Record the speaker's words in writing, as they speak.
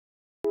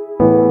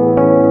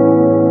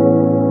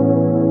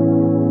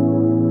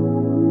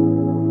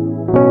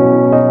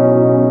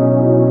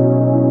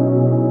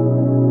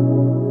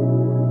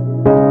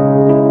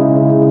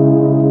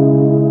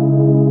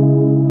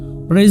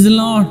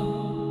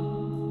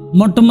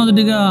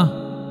మొట్టమొదటిగా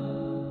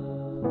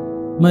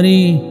మరి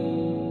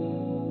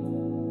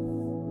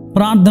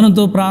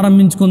ప్రార్థనతో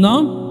ప్రారంభించుకుందాం.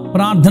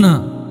 ప్రార్థన.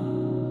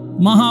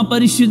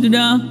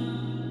 మహాపరిశుద్ధుడా,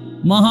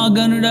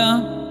 మహాగణుడా,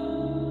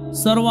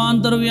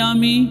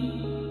 సర్వాంతర్వ్యామి,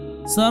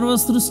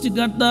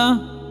 సర్వసృష్టికర్త,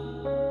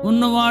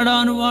 ఉన్నవాడా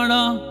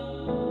అనువాడా,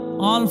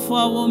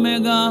 ఆల్ఫా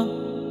ఓమేగా,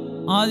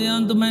 ఆది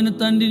అంతమైన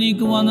తండ్రి,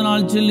 నీకు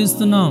వందనాలు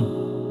చెల్లిస్తున్నాం.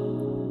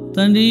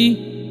 తండ్రి,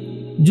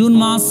 జూన్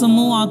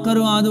మాసము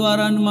ఆఖరు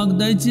ఆదివారాన్ని మాకు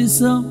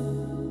దయచేసాం.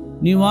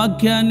 నీ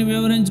వాక్యాన్ని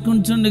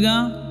వివరించుకుంటుండగా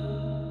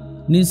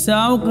నీ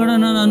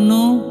సేవకుడైన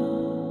నన్ను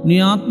నీ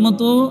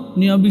ఆత్మతో,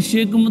 నీ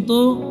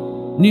అభిషేకముతో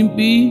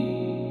నింపి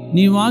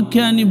నీ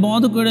వాక్యాన్ని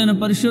బోధకుడైన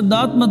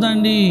పరిశుద్ధాత్మ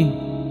తండ్రి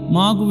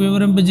మాకు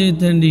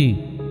వివరింపజేతండి.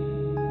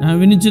 నా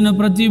వినిచిన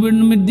ప్రతి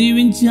బిడ్డను మీరు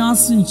దీవించి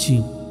ఆశించి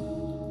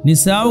నీ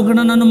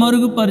సేవకుడు నన్ను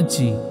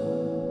మరుగుపరిచి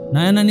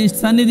నాయన నీ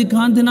సన్నిధి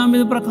కాంతి నా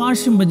మీద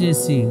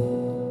ప్రకాశింపజేసి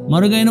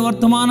మరుగైన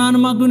వర్తమానాన్ని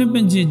మాకు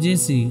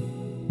వినిపించేసి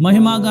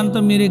మహిమా ఘనత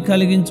మీరే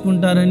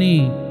కలిగించుకుంటారని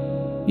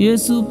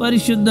యేసు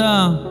పరిశుద్ధ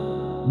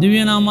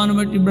దివ్యనామాన్ని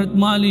బట్టి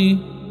బ్రతిమాలి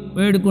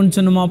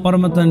వేడుకొంచున్న మా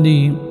పరమ తండ్రి,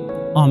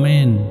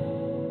 ఆమేన్.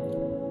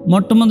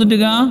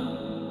 మొట్టమొదటిగా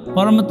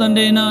పరమ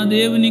తండ్రి అయిన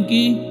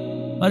దేవునికి,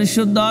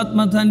 పరిశుద్ధాత్మ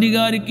తండ్రి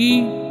గారికి,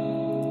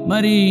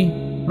 మరి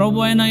ప్రభు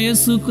అయిన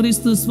యేసు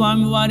క్రీస్తు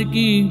స్వామి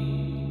వారికి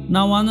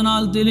నా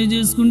వందనాలు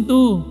తెలియజేసుకుంటూ,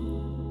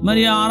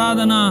 మరి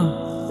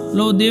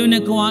ఆరాధనలో దేవుని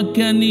యొక్క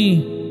వాక్యాన్ని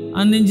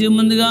అందించే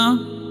ముందుగా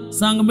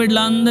సంఘ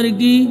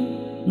బిడ్డలందరికీ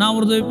నా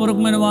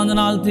హృదయపూర్వకమైన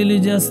వందనాలు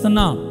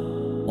తెలియజేస్తున్నా.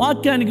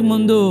 వాక్యానికి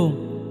ముందు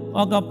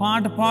ఒక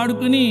పాట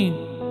పాడుకుని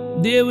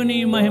దేవుని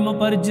మహిమ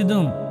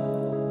పరిచితం.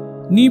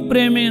 నీ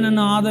ప్రేమే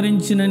నన్ను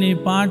ఆదరించిన నీ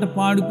పాట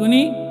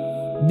పాడుకుని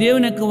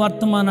దేవుని యొక్క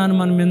వర్తమానాన్ని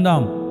మనం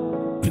విందాం.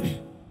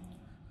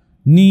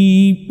 నీ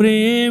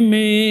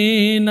ప్రేమే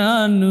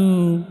నన్ను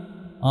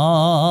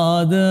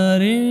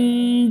ఆదరించెను,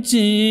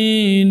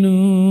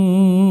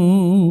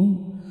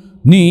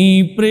 నీ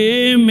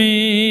ప్రేమే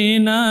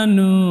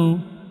నన్ను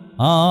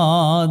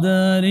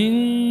ఆదరించెను,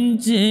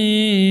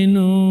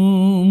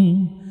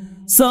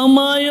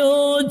 సమయోచితమైన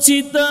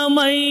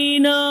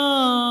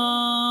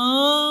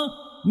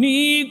నీ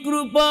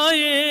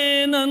కృపయే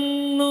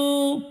నన్ను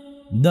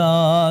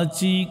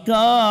దాచి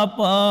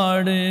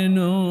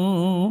కాపాడెను,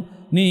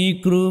 నీ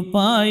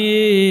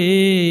కృపయే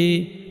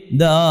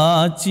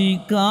దాచి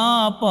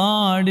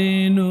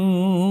కాపాడెను,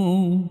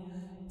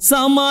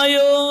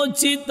 సమయోచితమైన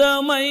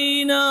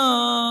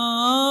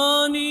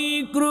నీ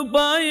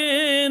కృపయే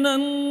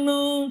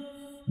నన్ను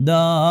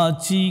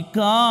దాచి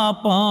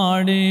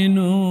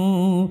కాపాడెను,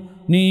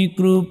 నీ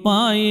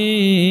కృపయే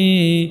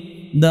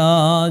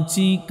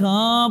దాచి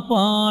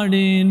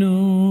కాపాడెను,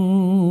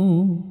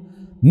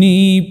 నీ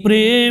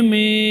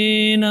ప్రేమే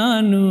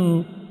నన్ను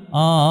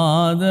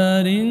ఆదరించెను.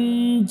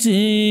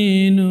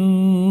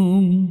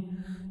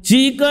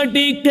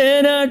 చీకటి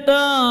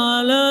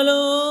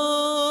కెరటాలలో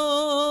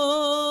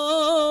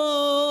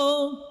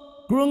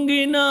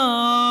కృంగిన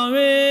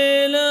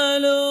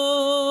వేళలో,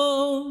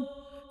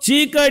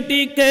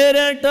 చీకటి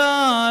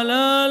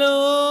కెరటాలలో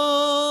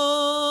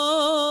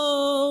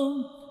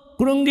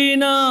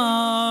కృంగిన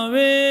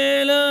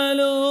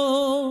వేళలో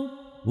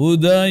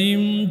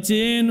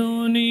ఉదయించెను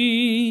నీ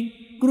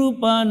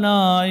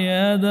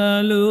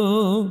కృపనాయదలు,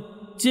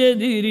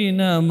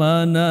 చెదిరిన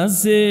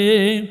మనసే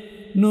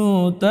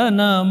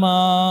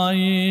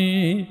నూతనమాయే,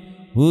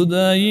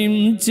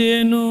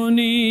 ఉదయించెను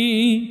నీ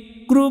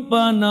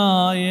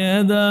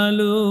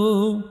కృపనాయదలు,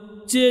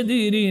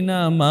 చెదిరిన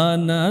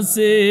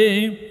మనసే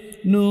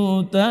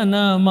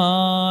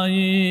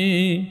నూతనమాయే,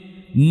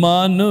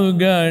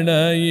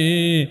 మనుగడయే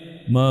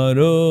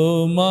మరో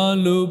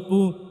మలుపు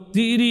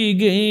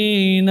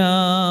తిరిగేనా,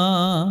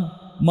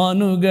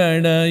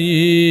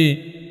 మనుగడయే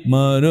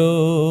మరో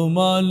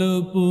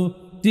మలుపు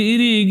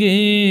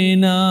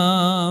తిరిగేనా,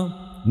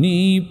 నీ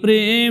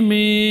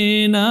ప్రేమే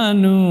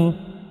నన్ను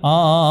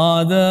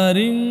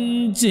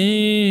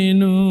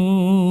ఆదరించెను,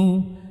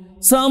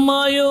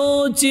 సమయోచితమైన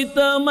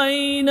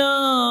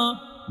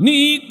నీ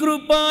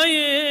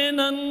కృపయే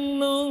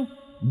నన్ను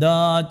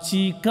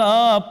దాచి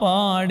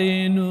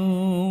కాపాడెను,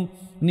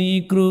 నీ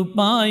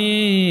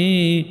కృపయే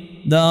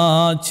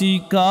దాచి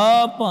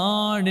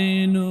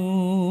కాపాడెను,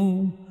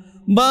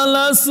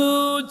 బలసూచికమైన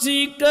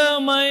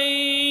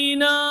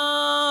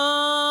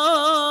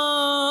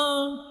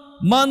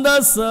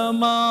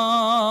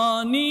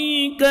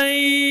మందసమానికై,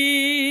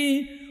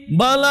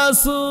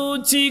 బలసూచికమైన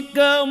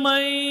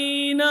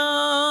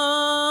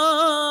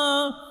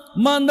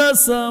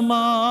మందసమానికై,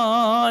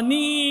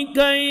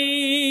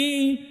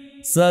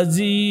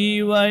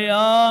 సజీవయాగమై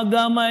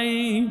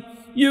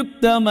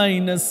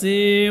యుక్తమైన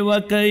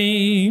సేవకై,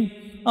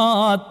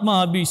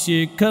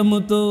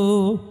 ఆత్మాభిషేకముతో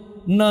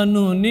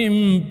నన్ను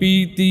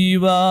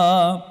నింపితివా,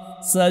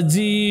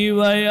 సజీవయాగమై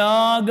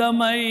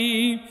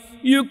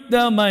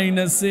యుక్తమైన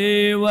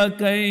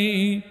సేవకై,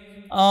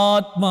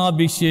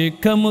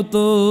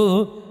 ఆత్మాభిషేకముతో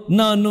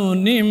నన్ను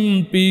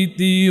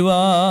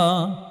నింపితివా,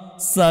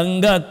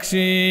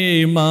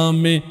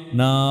 సంఘక్షేమమే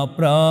నా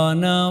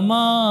ప్రాణమాయనా,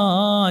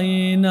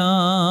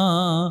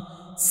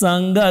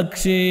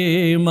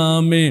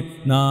 సంఘక్షేమమే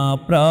నా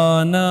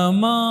ప్రాణమాయనా,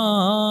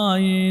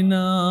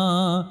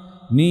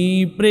 నీ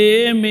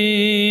ప్రేమే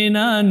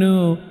నన్ను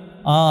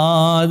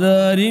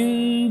ఆదరించేను,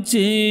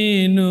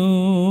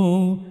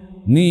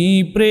 నీ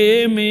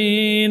ప్రేమే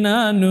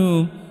నన్ను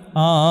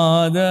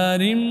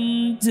ఆదరించేను.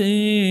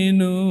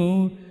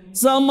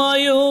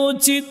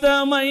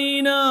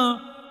 సమయోచితమైన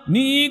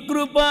నీ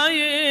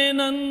కృపయే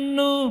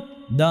నన్ను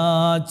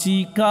దాచి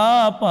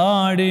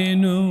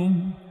కాపాడెను,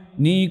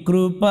 నీ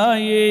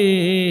కృపయే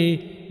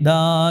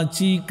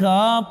దాచి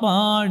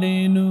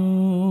కాపాడెను,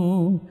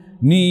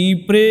 నీ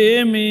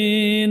ప్రేమే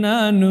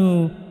నన్ను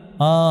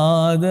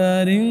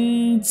ఆదరించేను.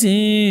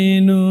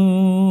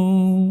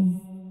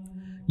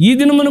 ఈ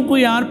దినమునకు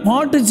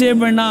ఏర్పాటు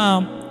చేయబడిన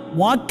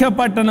వాక్య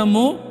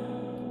పట్టణము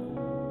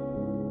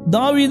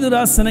దావీదు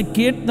రాసిన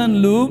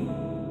కీర్తనలు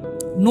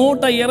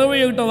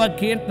 121వ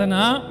కీర్తన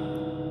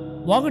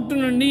 1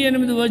 నుండి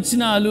 8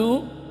 వచనాలు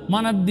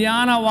మన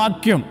ధ్యాన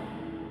వాక్యం.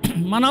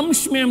 మన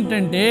అంశం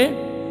ఏమిటంటే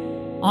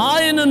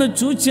ఆయనను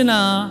చూచిన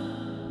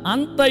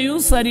అంతయు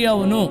సరి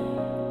అవును.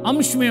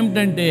 అంశం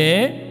ఏమిటంటే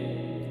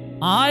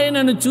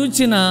ఆయనను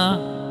చూచిన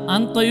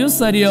అంతయు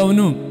సరి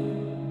అవును.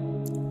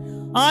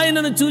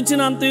 ఆయనను చూచిన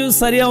అంతయు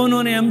సరి అవును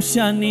అనే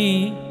అంశాన్ని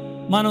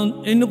మనం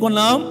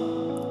ఎన్నుకున్నాం.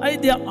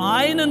 అయితే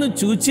ఆయనను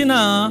చూచిన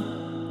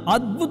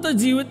అద్భుత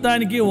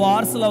జీవితానికి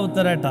వారసులు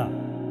అవుతారట.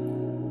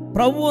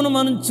 ప్రభువును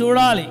మనం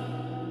చూడాలి,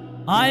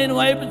 ఆయన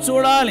వైపు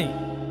చూడాలి.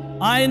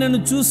 ఆయనను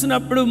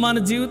చూసినప్పుడు మన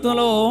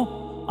జీవితంలో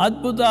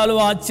అద్భుతాలు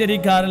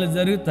ఆశ్చర్యకార్యాలు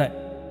జరుగుతాయి.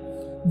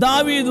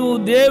 దావీదు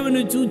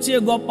దేవుని చూచే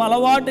గొప్ప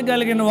అలవాటు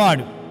కలిగిన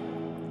వాడు.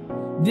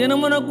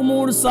 దినమునకు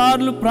 3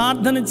 సార్లు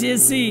ప్రార్థన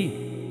చేసి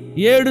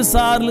 7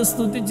 సార్లు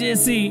స్తుతి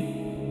చేసి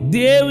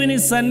దేవుని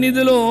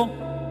సన్నిధిలో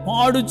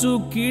పాడుచు,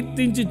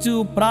 కీర్తించుచు,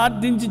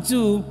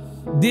 ప్రార్థించుచు,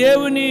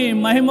 దేవుని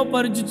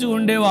మహిమపరచుచు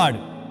ఉండేవాడు.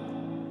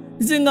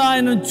 నిజంగా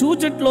ఆయన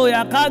చూచట్లో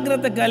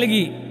ఏకాగ్రత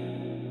కలిగి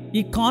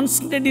ఈ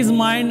concentrate his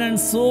mind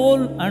and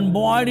soul and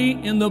body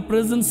in the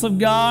presence of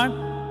God,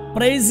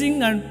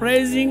 pricing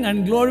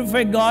and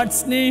glorify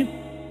God's name,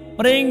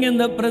 praying in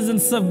the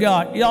presence of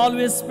God. He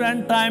always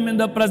spend time in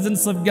the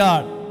presence of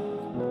God.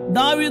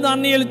 దావీదు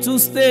అన్నయ్యలు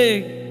చూస్తే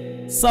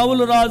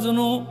సౌలు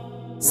రాజును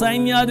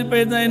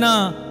సైన్యాధిపతి అయిన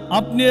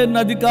అబ్నేర్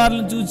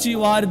అధికారులను చూసి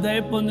వారి దయ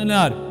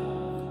పొందినారు.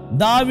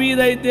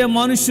 దావీదైతే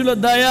మనుషుల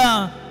దయ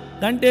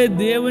కంటే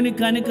దేవుని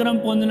కనికరం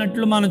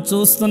పొందినట్లు మనం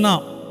చూస్తున్నాం.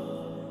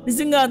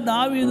 నిజంగా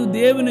దావీదు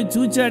దేవుని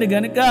చూచాడు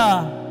గనుక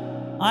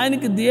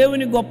ఆయనకి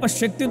దేవుని గొప్ప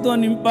శక్తితో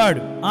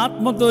నింపాడు,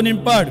 ఆత్మతో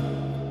నింపాడు.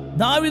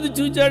 దావీదు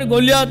చూచాడు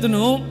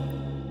గొల్యాతును.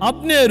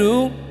 అబ్నేరు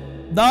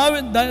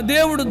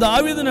దేవుడు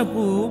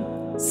దావీదునకు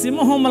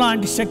సింహం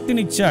లాంటి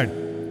శక్తినిచ్చాడు.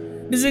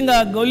 నిజంగా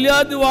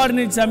గొల్యాతు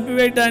వాడిని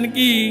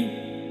చంపివేయటానికి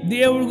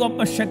దేవుడు గొప్ప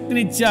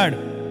శక్తినిచ్చాడు.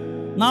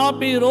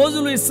 40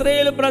 రోజులు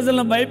ఇశ్రాయేలు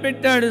ప్రజలను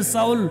భయపెట్టాడు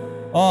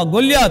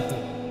గొల్యాతు.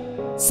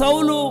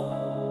 సౌలు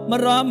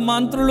మరి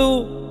మంత్రులు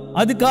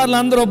అధికారులు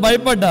అందరూ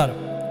భయపడ్డారు.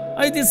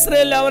 అయితే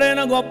ఇశ్రాయేలు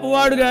ఎవరైనా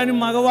గొప్పవాడు కానీ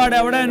మగవాడు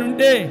ఎవడైనా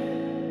ఉంటే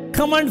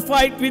come and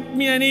fight with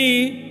me అని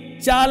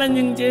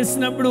ఛాలెంజింగ్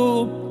చేసినప్పుడు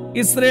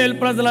ఇశ్రాయేల్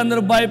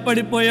ప్రజలందరూ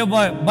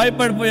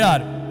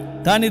భయపడిపోయారు.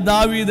 కానీ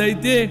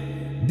దావీదైతే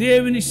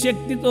దేవుని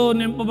శక్తితో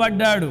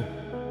నింపబడ్డాడు,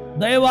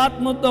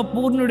 దైవాత్మతో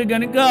పూర్ణుడి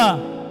గనుక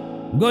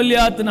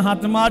గొల్యాతును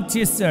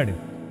హతమార్చేశాడు.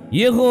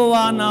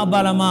 యెహోవా నా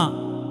బలమా,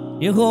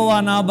 యెహోవా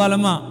నా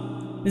బలమా.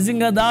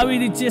 నిజంగా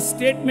దావీదు ఇచ్చే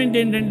స్టేట్మెంట్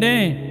ఏంటంటే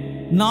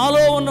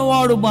నాలో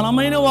ఉన్నవాడు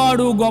బలమైన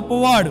వాడు,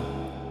 గొప్పవాడు.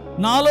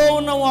 నాలో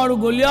ఉన్నవాడు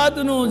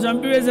గొల్యాతును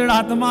చంపివేశాడు,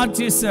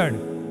 హతమార్చేశాడు.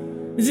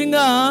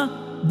 నిజంగా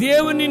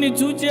దేవునిని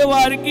చూచే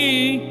వారికి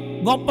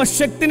గొప్ప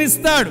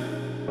శక్తినిస్తాడు.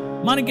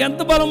 మనకి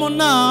ఎంత బలం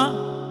ఉన్నా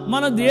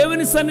మన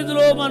దేవుని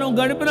సన్నిధిలో మనం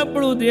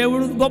గడిపినప్పుడు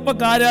దేవుడు గొప్ప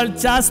కార్యాలు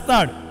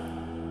చేస్తాడు.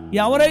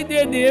 ఎవరైతే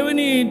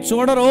దేవుని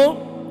చూడరో,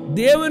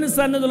 దేవుని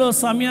సన్నిధిలో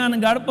సమయాన్ని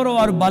గడపరో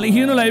వారు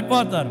బలహీనులు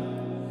అయిపోతారు.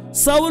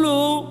 సౌలు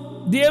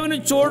దేవుని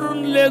చూడడం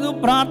లేదు,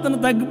 ప్రార్థన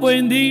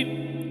తగ్గిపోయింది.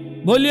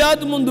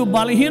 గొల్యాతు ముందు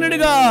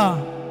బలహీనుడిగా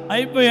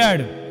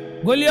అయిపోయాడు.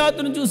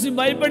 గొల్యాతును చూసి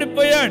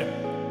భయపడిపోయాడు.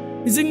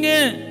 నిజంగా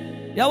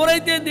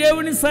ఎవరైతే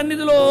దేవుని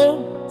సన్నిధిలో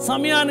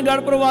సమయాన్ని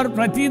గడపరో వారు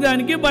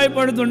ప్రతిదానికి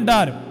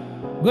భయపడుతుంటారు.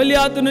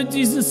 గొల్యాతును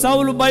చూసి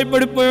సౌలు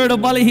భయపడిపోయాడు,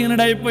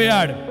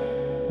 బలహీనుడైపోయాడు.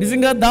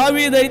 నిజంగా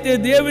దావీదైతే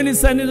దేవుని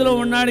సన్నిధిలో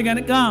ఉన్నాడు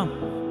గనక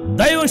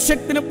దైవ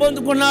శక్తిని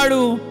పొందుకున్నాడు,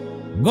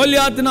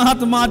 గొల్యాతును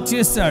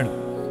హతమార్చేశాడు.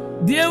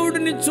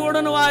 దేవుడిని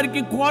చూడని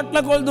వారికి కోట్ల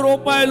కొలది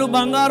రూపాయలు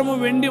బంగారము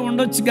వెండి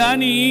ఉండొచ్చు,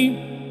 కానీ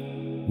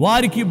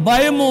వారికి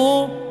భయము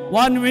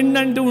వారిని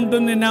వెండంటూ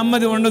ఉంటుంది,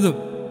 నెమ్మది ఉండదు.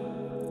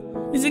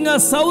 నిజంగా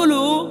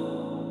సౌలు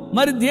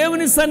మరి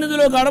దేవుని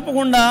సన్నిధిలో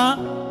గడపకుండా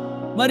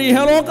మరి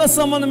ఇహలోక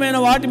సంబంధమైన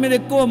వాటి మీద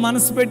ఎక్కువ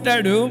మనసు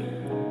పెట్టాడు.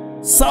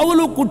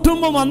 సౌలు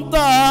కుటుంబం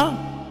అంతా,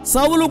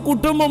 సౌలు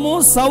కుటుంబము,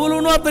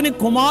 సౌలును అతని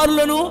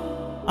కుమారులను,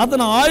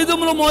 అతని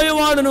ఆయుధములు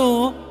మోయవాడును,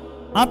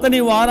 అతని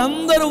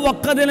వారందరూ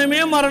ఒక్క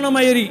దినమే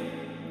మరణమయ్యి.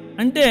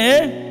 అంటే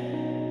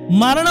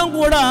మరణం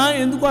కూడా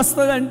ఎందుకు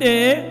వస్తుందంటే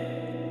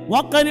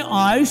ఒక్కని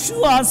ఆయుష్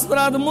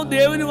ఆస్పదాము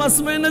దేవుని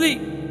వశమైనది.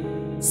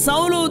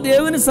 సౌలు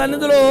దేవుని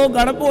సన్నిధిలో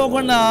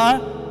గడపకుండా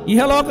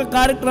ఇహలోక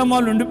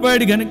కార్యక్రమాలు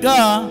ఉండిపోయాడు గనుక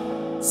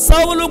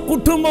సౌలు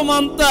కుటుంబం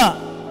అంతా,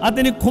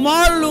 అతని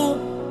కుమారులు,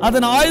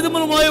 అతని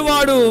ఆయుధములు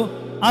మోయేవాడు,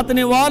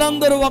 అతని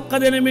వారందరూ ఒక్క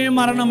దినమే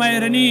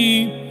మరణమయ్యారని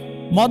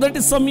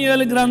 1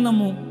 సమూయేలు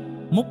గ్రంథము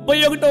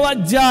 31వ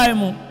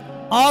అధ్యాయము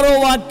 6వ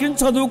వాక్యం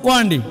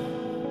చదువుకోండి.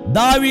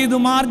 దావీదు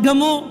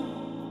మార్గము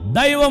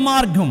దైవ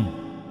మార్గం,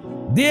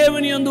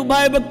 దేవుని యందు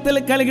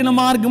భయభక్తులు కలిగిన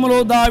మార్గములో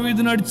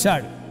దావీదు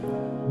నడిచాడు.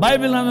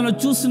 బైబిల్ అందులో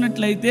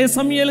చూసినట్లయితే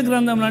సమూయేలు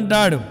గ్రంథంలో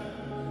అంటాడు,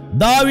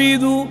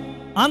 దావీదు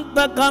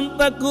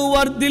అంతకంతకు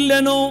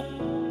వర్ధిల్లెను,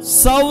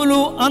 సౌలు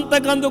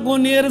అంతకంతకు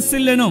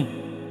నీరసిల్లెను.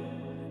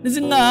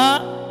 నిజంగా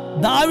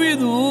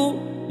దావీదు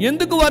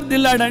ఎందుకు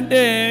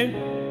వర్ధిల్లాడంటే,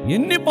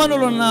 ఎన్ని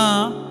పనులున్నా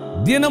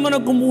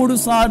దినమునకు 3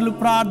 సార్లు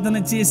ప్రార్థన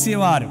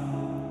చేసేవారు,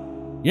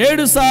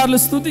 7 సార్లు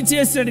స్తుతి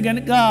చేశాడు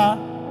గనుక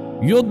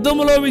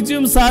యుద్ధములో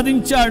విజయం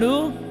సాధించాడు,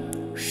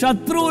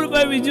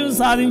 శత్రువులపై విజయం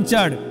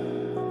సాధించాడు.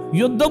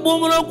 యుద్ధ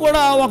భూమిలో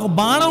కూడా ఒక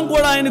బాణం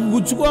కూడా ఆయనకు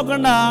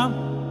గుచ్చుకోకుండా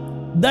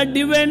the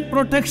divine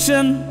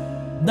protection,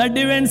 the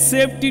divine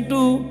safety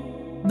to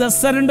the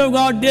surrender of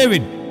God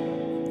David.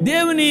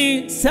 దేవుని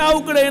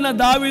సేవకుడైన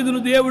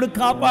దావీదును దేవుడు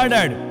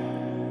కాపాడాడు.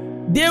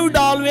 David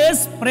always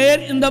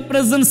prayed in the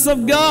presence of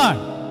God.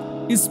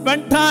 He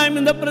spent time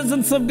in the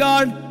presence of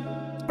God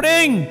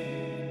praying.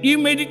 He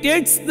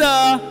meditates the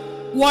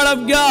word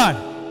of God.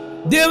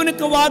 దేవుని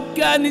యొక్క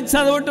వాక్యాన్ని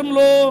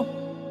చదవటంలో,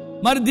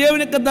 మరి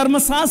దేవుని యొక్క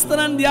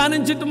ధర్మశాస్త్రాన్ని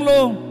ధ్యానించటంలో,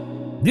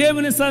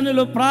 దేవుని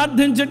సన్నిధిలో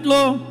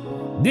ప్రార్థించటంలో,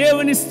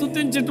 దేవుని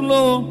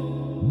స్తుతించటంలో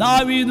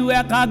దావీదు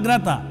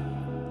ఏకాగ్రత.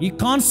 He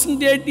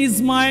concentrated his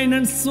mind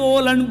and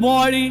soul and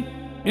body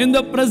in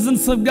the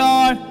presence of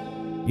God.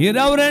 He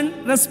reverent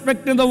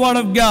respect in the word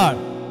of God.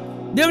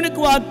 దేవుని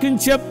యొక్క వాక్యం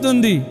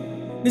చెప్తుంది.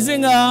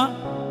 నిజంగా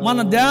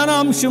మన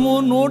ధ్యానాంశము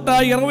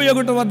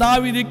 121వ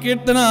దావీదు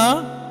కీర్తన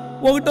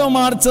 1వ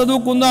మాట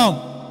చదువుకుందాం.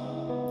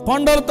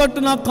 కొండల తట్టు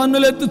నా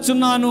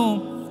కన్నులెత్తుచున్నాను,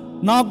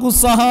 నాకు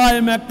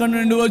సహాయం ఎక్కడి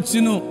నుండి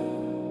వచ్చును.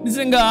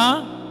 నిజంగా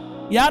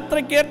యాత్ర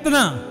కీర్తన,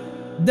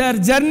 దర్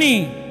జర్నీ,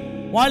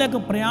 వాళ్ళ యొక్క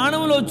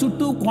ప్రయాణంలో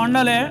చుట్టూ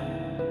కొండలే,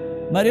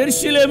 మరి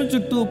యెరూషలేము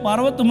చుట్టూ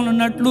పర్వతములు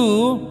ఉన్నట్లు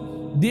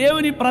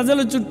దేవుని ప్రజల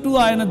చుట్టూ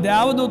ఆయన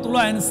దేవదూతలు,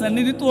 ఆయన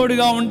సన్నిధి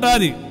తోడుగా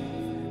ఉంటుంది.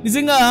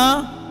 నిజంగా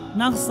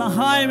నాకు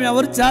సహాయం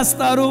ఎవరు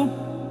చేస్తారు,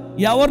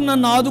 ఎవరు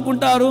నన్ను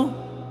ఆదుకుంటారు?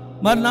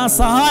 మరి నా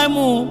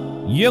సహాయము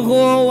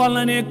యెహోవా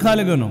వలనే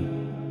కలుగును.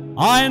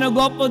 ఆయన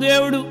గొప్ప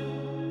దేవుడు,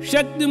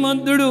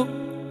 శక్తిమంతుడు,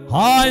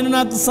 ఆయన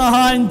నాకు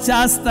సహాయం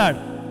చేస్తాడు.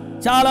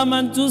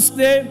 చాలామంది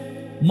చూస్తే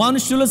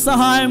మనుషుల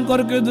సహాయం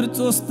కొరకు ఎదురు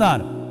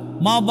చూస్తారు.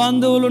 మా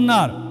బంధువులు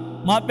ఉన్నారు,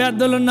 మా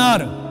పెద్దలు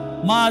ఉన్నారు,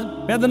 మా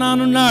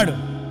పెదనాన్నున్నాడు,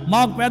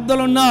 మాకు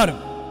పెద్దలు ఉన్నారు,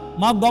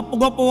 మా గొప్ప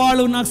గొప్ప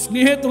వాళ్ళు, నాకు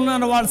స్నేహితులు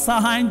ఉన్నారు, వాళ్ళు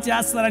సహాయం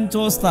చేస్తారని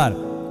చూస్తారు.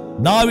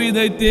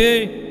 దావీదైతే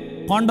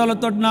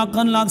కొండలతో నా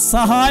కన్ను, నాకు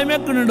సహాయం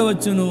ఎక్కడి నుండి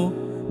వచ్చును,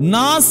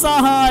 నా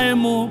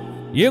సహాయము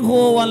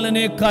యెహోవా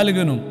వలనే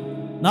కలుగును.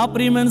 నా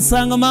ప్రియమైన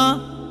సంగమా,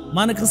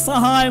 మనకు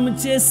సహాయం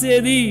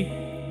చేసేది,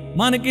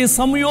 మనకి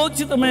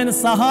సమయోచితమైన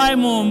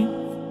సహాయము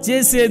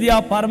చేసేది ఆ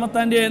పరమ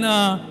తండ్రి అయిన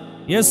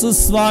యేసు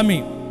స్వామి.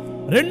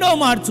 2వ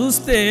మాట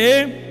చూస్తే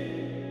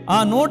ఆ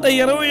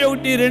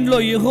 121:2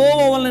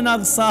 యెహోవా వలన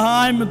నాకు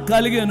సహాయం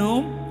కలిగెను,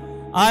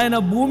 ఆయన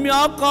భూమి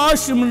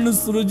ఆకాశములను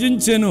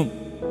సృజించెను.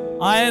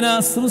 ఆయన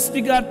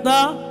సృష్టికర్త,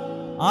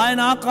 ఆయన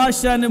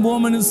ఆకాశాన్ని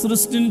భూమిని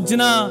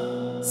సృష్టించిన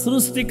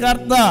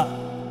సృష్టికర్త.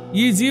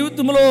 ఈ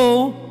జీవితంలో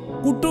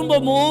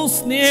కుటుంబము,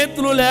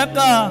 స్నేహితులు లేక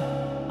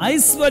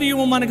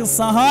ఐశ్వర్యము మనకు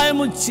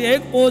సహాయము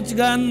చేయకపోవచ్చు,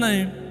 కానీ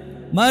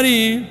మరి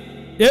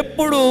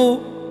ఎప్పుడు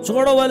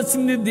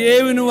చూడవలసింది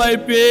దేవుని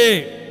వైపే.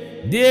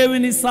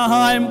 దేవుని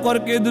సహాయం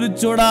కొరకు ఎదురు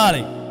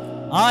చూడాలి.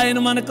 ఆయన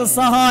మనకు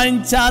సహాయం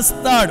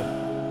చేస్తాడు.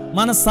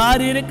 మన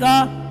శారీరక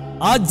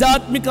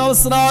ఆధ్యాత్మిక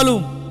అవసరాలు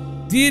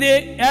తీరే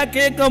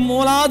ఏకైక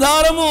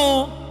మూలాధారము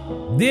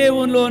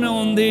దేవునిలోనే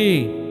ఉంది.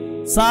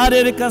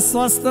 శారీరక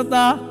స్వస్థత,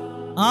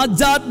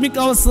 ఆధ్యాత్మిక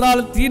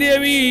అవసరాలు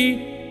తీరేవి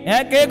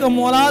ఏకైక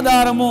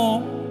మూలాధారము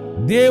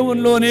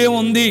దేవునిలోనే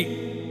ఉంది.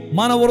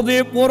 మన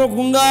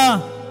హృదయపూర్వకంగా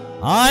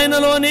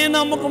ఆయనలోనే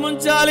నమ్మకం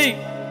ఉంచాలి,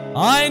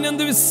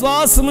 ఆయనందు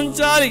విశ్వాసం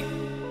ఉంచాలి.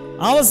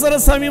 అవసర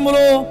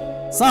సమయంలో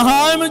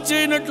సహాయం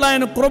చేయనట్లు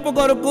ఆయన కృప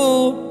కొరకు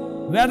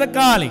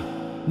వెదకాలి.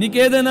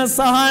 నీకేదైనా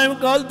సహాయం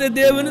కావాలితే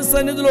దేవుని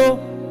సన్నిధిలో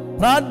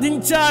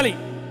ప్రార్థించాలి,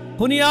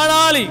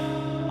 కొనియాడాలి.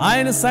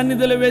 ఆయన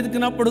సన్నిధిలో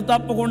వెతికినప్పుడు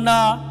తప్పకుండా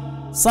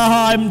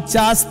సహాయం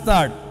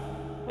చేస్తాడు.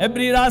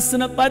 ఎబ్రీ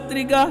రాసిన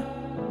పత్రిక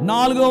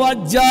 4వ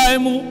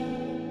అధ్యాయము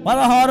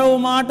 16వ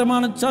మాట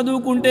మనం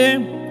చదువుకుంటే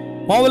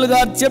పౌలు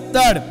గారు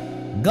చెప్తాడు,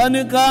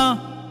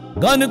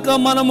 గనుక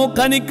మనము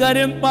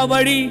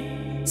కనికరింపబడి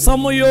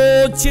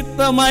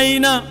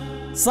సమయోచితమైన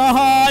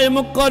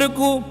సహాయము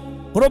కొరకు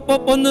కృప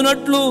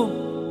పొందినట్లు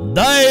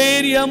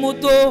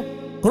ధైర్యముతో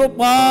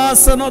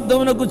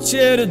కృపాసనొద్దమునకు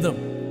చేరుదాం.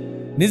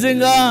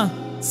 నిజంగా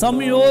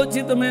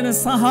సమయోచితమైన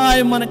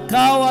సహాయం మనకు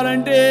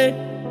కావాలంటే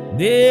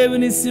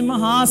దేవుని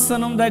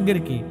సింహాసనం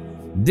దగ్గరికి,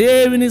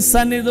 దేవుని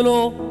సన్నిధిలో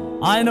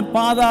ఆయన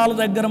పాదాల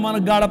దగ్గర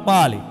మనం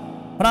గడపాలి,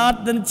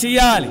 ప్రార్థన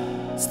చేయాలి,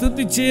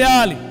 స్తుతి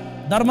చేయాలి.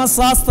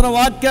 ధర్మశాస్త్ర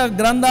వాక్య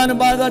గ్రంథాన్ని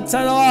బాగా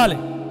చదవాలి,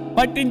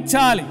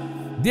 పఠించాలి.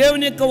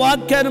 దేవుని యొక్క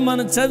వాక్యాన్ని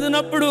మనం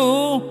చదివినప్పుడు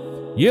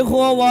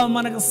యెహోవా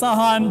మనకు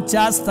సహాయం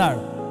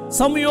చేస్తాడు,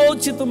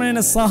 సమయోచితమైన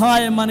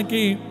సహాయం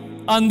మనకి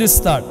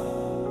అందిస్తాడు.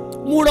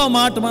 మూడో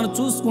మాట మనం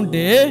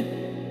చూసుకుంటే,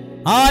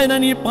 ఆయన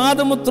నీ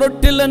పాదము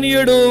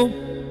త్రొట్టిల్లనీయడు,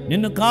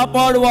 నిన్ను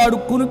కాపాడువాడు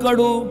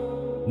కునుకడు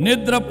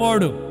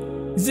నిద్రపోడు.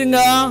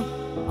 నిజంగా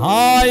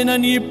ఆయన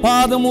నీ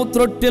పాదము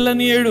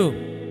త్రొట్టిల్లనీయడు.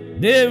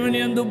 దేవుని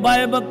యందు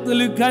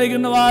భయభక్తులు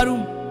కలిగిన వారు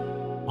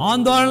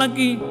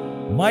ఆందోళనకి,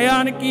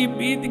 భయానికి,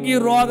 భీతికి,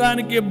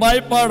 రోగానికి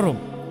భయపడరు.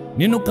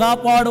 నిన్ను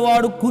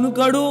కాపాడువాడు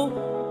కునుకడు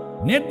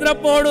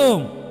నిద్రపోడు.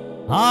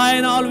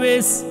 ఆయన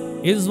always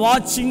is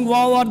watching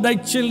over the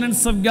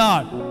children's of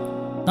God.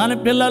 తన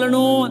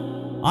పిల్లలను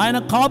ఆయన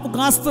కాపు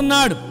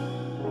కాస్తున్నాడు.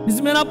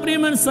 నిజమైన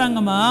ప్రియమైన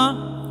సంగమా,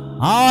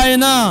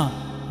 ఆయన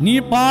నీ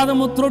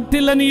పాదము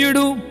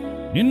త్రొట్టిల్లనీయుడు,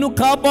 నిన్ను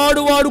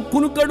కాపాడువాడు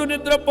కునుకడు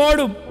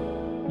నిద్రపోడు.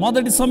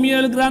 మొదటి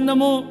సమూయేలు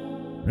గ్రంథము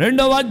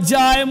 2వ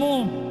అధ్యాయము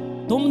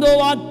 9వ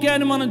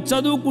వాక్యాన్ని మనం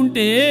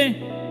చదువుకుంటే,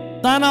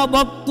 తన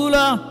భక్తుల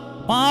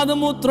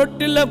పాదము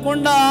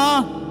త్రొట్టిల్లకుండా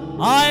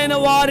ఆయన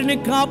వారిని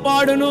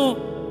కాపాడును.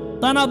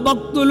 తన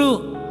భక్తులు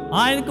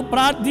ఆయనకు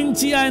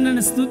ప్రార్థించి,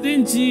 ఆయనను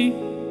స్తుతించి,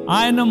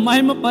 ఆయన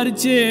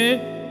మహిమపరిచే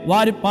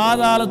వారి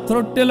పాదాలు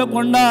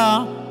త్రొట్టిల్లకుండా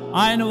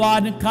ఆయన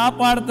వారిని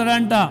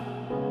కాపాడతాడంట.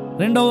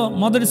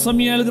 మొదటి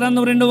సమూయేలు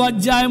గ్రంథం 2వ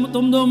అధ్యాయం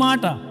 9వ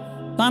మాట,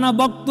 తన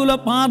భక్తుల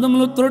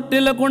పాదములు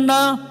త్రొట్టిల్లకుండా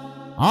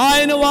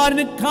ఆయన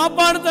వారిని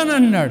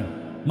కాపాడుతానన్నాడు.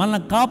 మనల్ని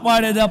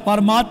కాపాడేదా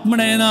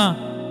పరమాత్ముడైన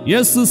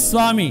యేసు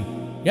స్వామి.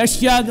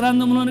 యెషయా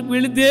గ్రంథంలోనికి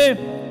వెళితే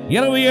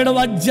 27వ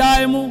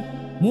అధ్యాయము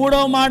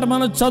 3వ మాట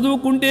మనం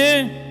చదువుకుంటే,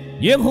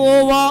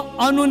 యెహోవా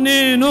అను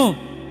నేను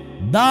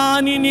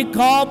దానిని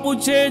కాపు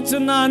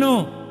చేచున్నాను.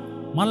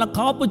 మళ్ళా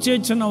కాపు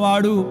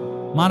చేచున్నవాడు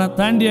మన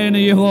తండ్రి అయిన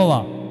యెహోవా.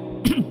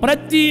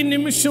 ప్రతి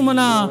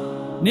నిమిషమున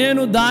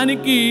నేను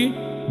దానికి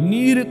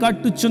నీరు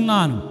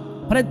కట్టుచున్నాను.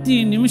 ప్రతి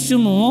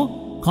నిమిషము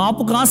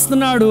కాపు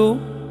కాస్తున్నాడు,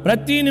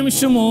 ప్రతి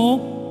నిమిషము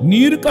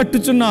నీరు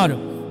కట్టుచున్నారు.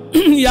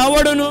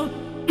 ఎవడును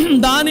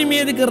దాని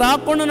మీదకి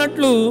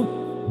రాకుండానట్లు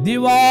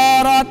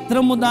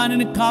దివారాత్రము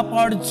దానిని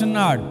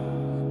కాపాడుచున్నాడు.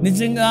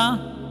 నిజంగా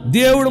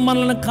దేవుడు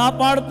మనల్ని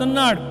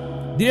కాపాడుతున్నాడు,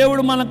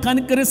 దేవుడు మనల్ని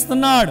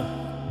కనికరిస్తున్నాడు,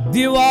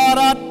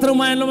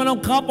 దివారాత్రమైన మనం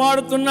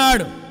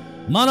కాపాడుతున్నాడు.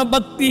 మన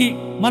భక్తి,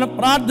 మన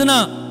ప్రార్థన,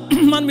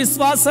 మన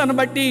విశ్వాసాన్ని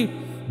బట్టి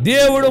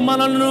దేవుడు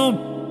మనల్ని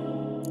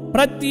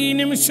ప్రతి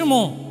నిమిషము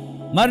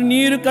మరి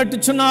నీరు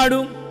కట్టుచున్నాడు.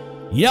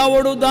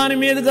 ఎవడు దాని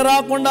మీదకి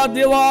రాకుండా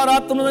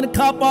దివారాత్రముని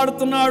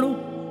కాపాడుతున్నాడు.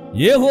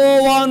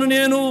 యెహోవాను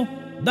నేను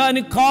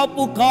దాని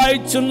కాపు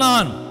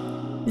కాయిచున్నాను.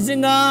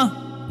 నిజంగా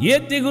ఏ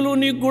తెగులు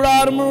నీ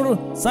గుడారము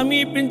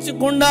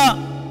సమీపించకుండా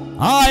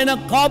ఆయన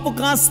కాపు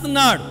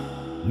కాస్తున్నాడు,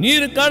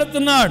 నీరు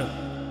కడుతున్నాడు,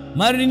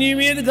 మరి నీ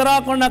మీదకి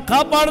రాకుండా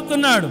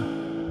కాపాడుతున్నాడు,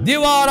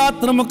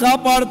 దివారాత్రము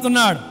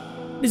కాపాడుతున్నాడు.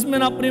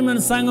 నిజమైన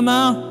ప్రియమైన సంగమా,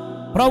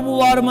 ప్రభు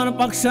వారు మన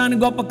పక్షాన్ని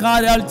గొప్ప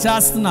కార్యాలు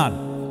చేస్తున్నారు.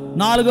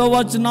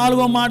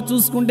 4వ మాట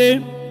చూసుకుంటే,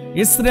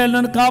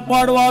 ఇశ్రాయేలును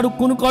కాపాడువాడు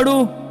కునుకడు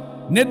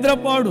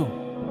నిద్రపోడు.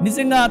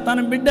 నిజంగా తన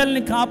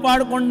బిడ్డల్ని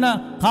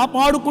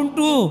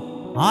కాపాడుకుంటూ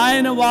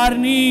ఆయన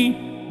వారిని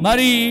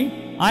మరి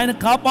ఆయన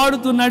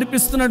కాపాడుతూ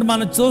నడిపిస్తున్నాడు,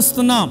 మనం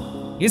చూస్తున్నాం.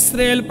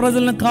 ఇశ్రాయేలు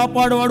ప్రజలను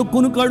కాపాడువాడు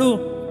కునుకడు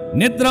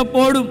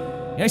నిద్రపోడు.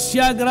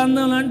 యెషయా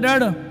గ్రంథంలో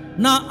అంటాడు,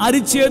 నా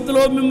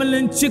అరిచేతిలో మిమ్మల్ని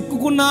నేను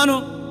చిక్కుకున్నాను,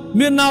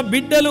 మీరు నా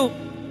బిడ్డలు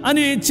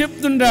అని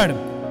చెప్తుంటాడు.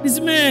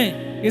 నిజమే,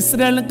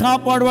 ఇశ్రాయేలును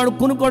కాపాడువాడు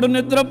కునుకడు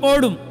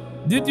నిద్రపోడు.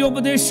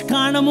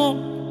 ద్వితీయోపదేశకాండము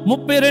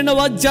 32వ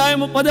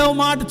అధ్యాయము 10వ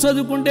మాట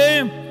చదువుకుంటే,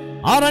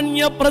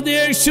 అరణ్య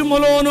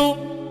ప్రదేశములోను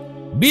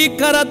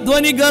భీకర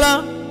ధ్వని గల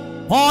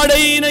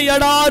పాడైన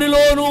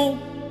ఎడారిలోను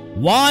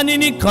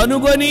వానిని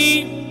కనుగొని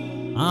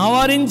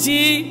ఆవరించి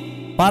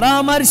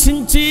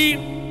పరామర్శించి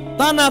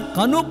తన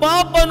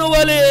కనుపాపను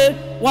వలె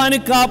వాని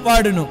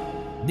కాపాడును.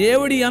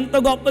 దేవుడు ఎంత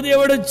గొప్ప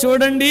దేవుడో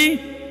చూడండి.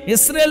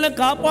 ఇశ్రాయేలును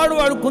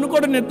కాపాడువాడు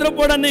కునుకడు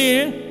నిద్రపోడని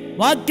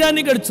వాక్యాన్ని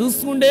ఇక్కడ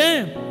చూసుకుంటే,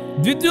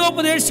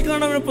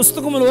 ద్వితీయోపదేశకాండమైన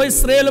పుస్తకములో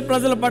ఇశ్రాయేలు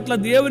ప్రజల పట్ల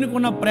దేవునికి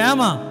ఉన్న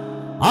ప్రేమ,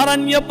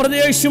 అరణ్య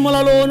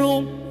ప్రదేశములలోను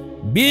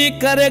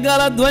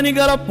భీకరగల ధ్వని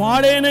గల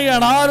పాడైన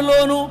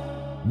ఎడారిలోను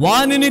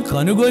వానిని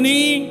కనుగొని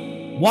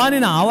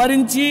వానిని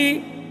ఆవరించి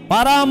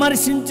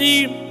పరామర్శించి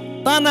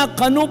తన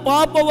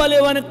కనుపాప వలె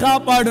వాని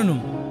కాపాడును.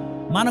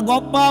 మన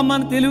గొప్ప,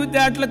 మన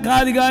తెలివితేటలు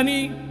కాదు, కానీ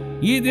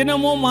ఈ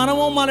దినము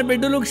మనము మన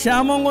బిడ్డలు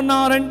క్షేమంగా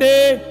ఉన్నారంటే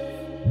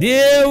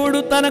దేవుడు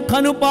తన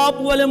కనుపాప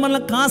వలె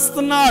మనల్ని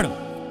కాస్తున్నాడు,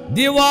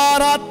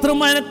 దివారాత్రం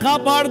ఆయన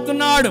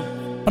కాపాడుతున్నాడు,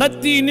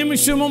 ప్రతి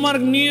నిమిషము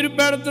మనకు నీరు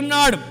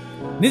పెడుతున్నాడు.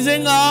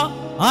 నిజంగా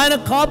ఆయన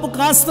కాపు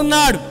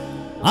కాస్తున్నాడు.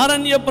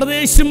 అరణ్య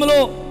ప్రదేశంలో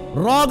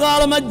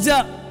రోగాల మధ్య,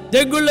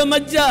 తెగుళ్ళ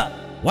మధ్య,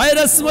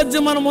 వైరస్ మధ్య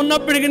మనం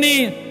ఉన్నప్పటికీ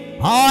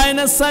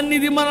ఆయన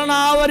సన్నిధి మనల్ని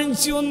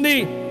ఆవరించి ఉంది.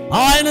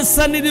 ఆయన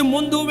సన్నిధి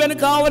ముందు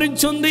వెనుక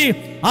ఆవరించి ఉంది.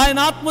 ఆయన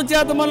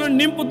ఆత్మచేత మనల్ని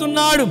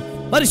నింపుతున్నాడు,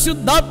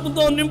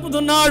 పరిశుద్ధాత్మతో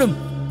నింపుతున్నాడు,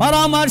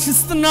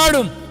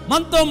 పరామర్శిస్తున్నాడు,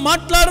 మనతో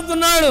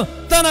మాట్లాడుతున్నాడు,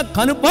 తన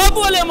కనుపాపు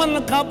వలె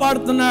మనల్ని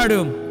కాపాడుతున్నాడు.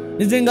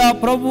 నిజంగా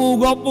ప్రభువు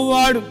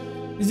గొప్పవాడు.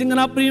 నిజంగా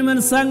నా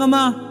ప్రియమైన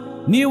సంగమా,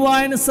 నీవు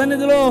ఆయన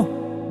సన్నిధిలో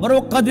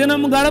మరొక్క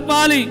దినం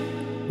గడపాలి.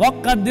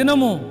 ఒక్క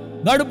దినము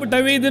గడుపుట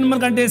 1000 దినముల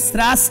కంటే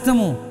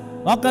శ్రేష్టము.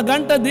 1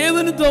 గంట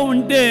దేవునితో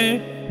ఉంటే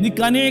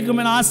నీకు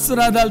అనేకమైన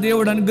ఆశీర్వాదాలు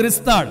దేవుడు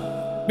అనుగ్రహిస్తాడు.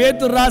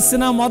 పేతురు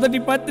రాసిన మొదటి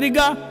పత్రిక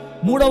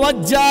 3వ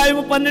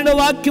అధ్యాయము 12వ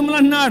వాక్యములు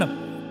అన్నాడు,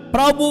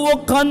 ప్రభువు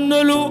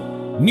కన్నులు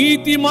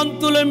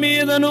నీతిమంతుల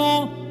మీదను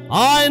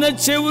ఆయన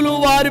చెవులు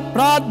వారి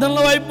ప్రార్థనల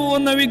వైపు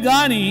ఉన్నవి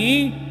గాని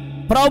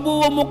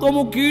ప్రభువు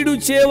ముఖము కీడు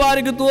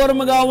చేవారికి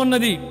దూరముగా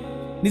ఉన్నది.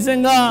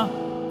 నిజంగా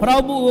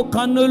ప్రభువు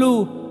కన్నులు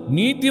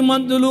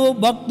నీతిమంతులు,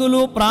 భక్తులు,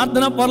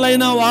 ప్రార్థన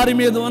పరులైన వారి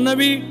మీద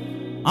ఉన్నవి.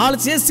 వాళ్ళు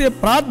చేసే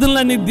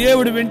ప్రార్థనలన్నీ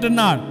దేవుడు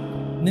వింటున్నాడు.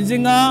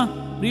 నిజంగా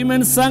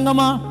ప్రియమైన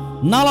సంగమా,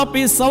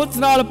 40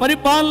 సంవత్సరాల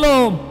పరిపాలనలో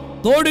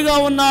తోడుగా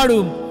ఉన్నాడు.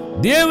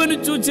 దేవుని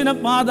చూచిన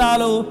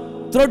పాదాలు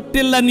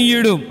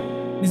త్రొట్టిల్లనీయుడు.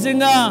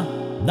 నిజంగా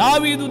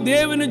దావీదు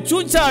దేవుని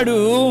చూచాడు.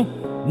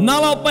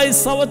 40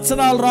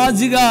 సంవత్సరాల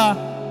రాజుగా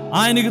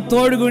ఆయనకి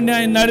తోడుగుండి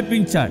ఆయన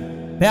నడిపించాడు.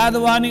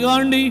 పేదవానిగా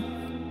ఉండి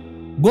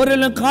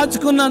గొర్రెలను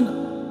కాచుకున్న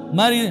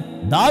మరి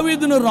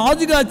దావీదును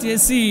రాజుగా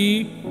చేసి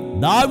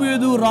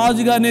దావీదు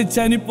రాజుగానే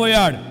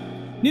చనిపోయాడు.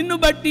 నిన్ను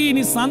బట్టి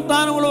నీ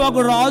సంతానంలో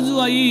ఒక రాజు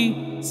అయి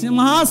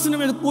సింహాసనం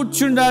మీద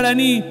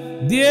కూర్చుంటాడని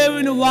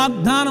దేవుని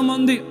వాగ్దానం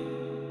ఉంది.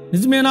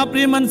 నిజమేనా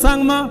ప్రియమైన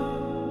సంగమా?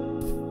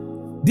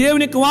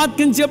 దేవునికి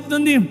వాక్యం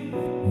చెప్తుంది.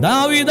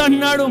 దావీదు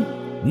అన్నాడు,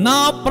 నా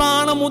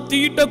ప్రాణము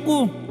తీయటకు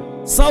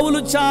సౌలు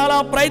చాలా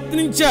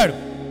ప్రయత్నించాడు,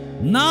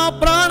 నా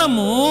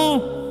ప్రాణము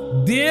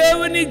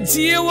దేవుని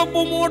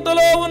జీవపు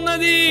మూటలో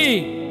ఉన్నది,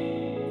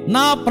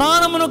 నా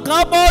ప్రాణమును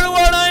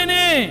కాపాడువాడు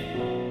ఆయనే.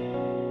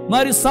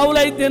 మరి సౌలు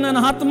అయితే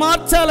నన్ను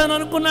హతమార్చాలని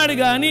అనుకున్నాడు,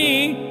 కానీ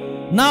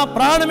నా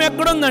ప్రాణం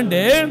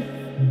ఎక్కడుందంటే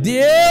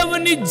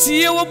దేవుని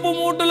జీవపు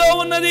మూటలో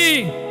ఉన్నది.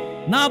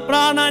 నా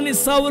ప్రాణాన్ని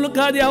సౌలు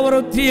కాదు ఎవరు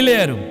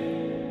తీయలేరు.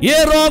 ఏ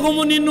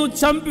రోగము నిన్ను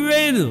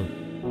చంపివేయదు,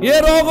 ఏ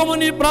రోగము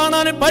నీ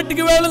ప్రాణాన్ని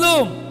పట్టుకు వెళ్ళదు.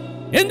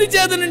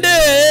 ఎందుచేతనంటే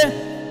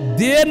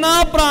నా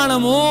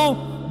ప్రాణము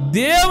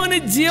దేవుని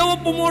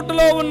జీవపు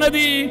మూటలో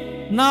ఉన్నది,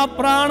 నా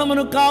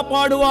ప్రాణమును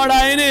కాపాడువాడు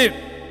ఆయనే.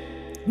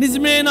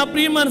 నిజమే నా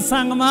ప్రియమైన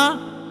సంగమా,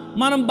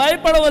 మనం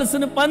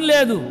భయపడవలసిన పని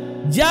లేదు.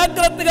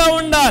 జాగ్రత్తగా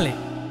ఉండాలి.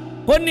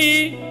 కొన్ని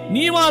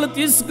నియమాలు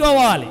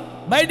తీసుకోవాలి.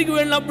 బయటికి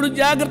వెళ్ళినప్పుడు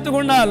జాగ్రత్తగా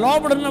ఉండాలి,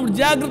 లోపల ఉన్నప్పుడు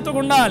జాగ్రత్తగా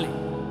ఉండాలి.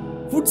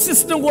 ఫుడ్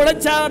సిస్టమ్ కూడా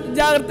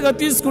జాగ్రత్తగా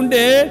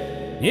తీసుకుంటే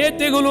ఏ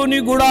తెగులు నీ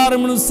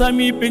గుడారమును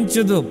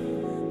సమీపించదు.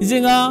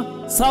 నిజంగా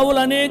సౌలు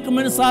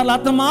అనేకమైన సార్లు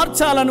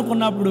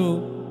హతమార్చాలనుకున్నప్పుడు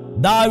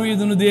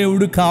దావీదును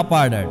దేవుడు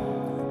కాపాడాడు.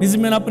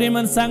 నిజమైన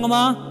ప్రియమైన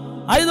సంగమా,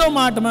 5వ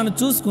మాట మనం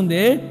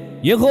చూసుకుందే,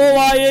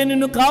 యెహోవాయే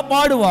నిన్ను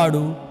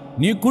కాపాడువాడు,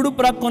 నీ కుడి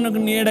ప్రక్కనకు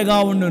నీడగా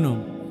ఉండును.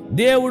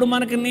 దేవుడు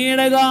మనకు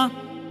నీడగా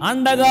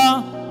అండగా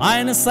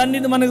ఆయన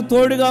సన్నిధి మనకు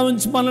తోడుగా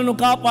ఉంచి మనల్ని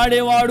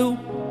కాపాడేవాడు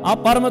ఆ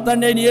పరమ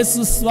తండ్రి అయిన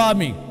యేసు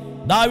స్వామి.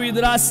 దావీదు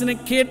రాసిన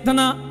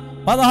కీర్తన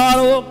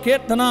 16వ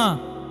కీర్తన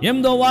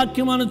 8వ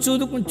వాక్యం మనం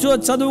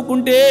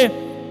చదువుకుంటే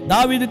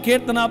దావీదు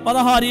కీర్తన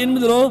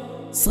 16:8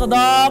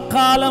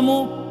 సదాకాలము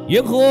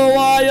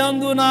యెహోవా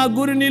యందు నా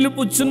గురి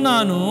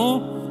నిలుపుచున్నాను,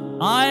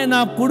 ఆయన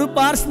కుడి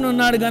పార్శ్వన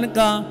ఉన్నాడు గనుక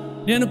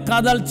నేను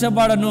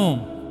కదల్చబడను.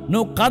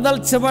 నువ్వు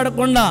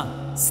కదల్చబడకుండా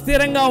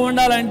స్థిరంగా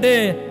ఉండాలంటే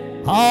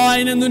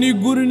ఆయనందు నీ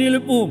గురి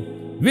నిలుపు.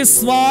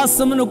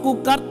 విశ్వాసమునకు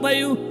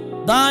కర్తయు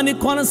దాన్ని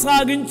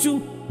కొనసాగించు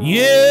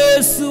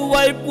యేసు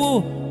వైపు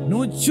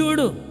నువ్వు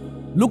చూడు.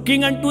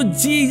 లుకింగ్ అంటూ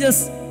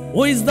Jesus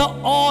who is the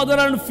author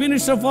and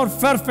finisher for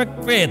perfect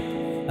faith,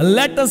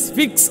 let us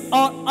fix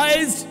our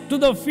eyes to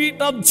the feet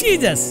of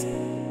Jesus.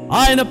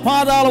 ఆయన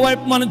పాదాల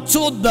వైపు మనం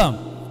చూద్దాం.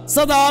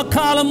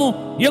 సదాకాలము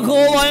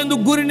యెహోవా యందు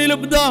గురి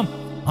నిలుపుదాం.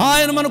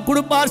 ఆయన మన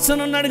కుడి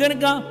పార్శ్వన ఉన్నాడు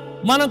గనుక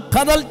మనం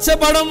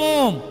కదల్చబడము.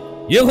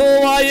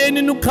 యెహోవాయే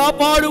నిన్ను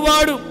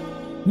కాపాడువాడు.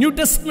 న్యూ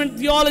టెస్టమెంట్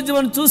థియాలజీ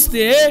మనం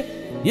చూస్తే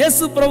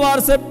యేసు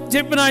ప్రభువారు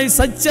చెప్పిన ఈ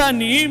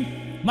సత్యాన్ని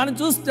మనం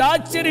చూస్తే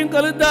ఆశ్చర్యం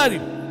కలుగుతుంది.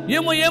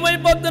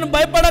 ఏమైపోతుందని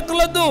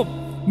భయపడక్కర్లేదు.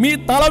 మీ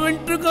తల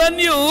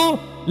వెంట్రుకలన్నీ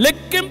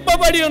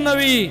లెక్కింపబడి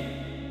ఉన్నవి.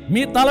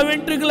 మీ తల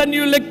వెంట్రుకలన్నీ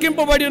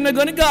లెక్కింపబడి ఉన్నాయి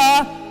కనుక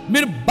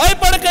మీరు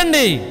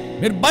భయపడకండి.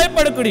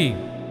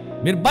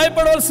 మీరు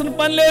భయపడవలసిన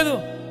పని లేదు.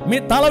 మీ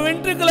తల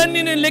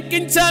వెంట్రుకలన్నీ నేను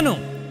లెక్కించాను.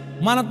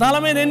 మన తల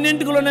మీద ఎన్ని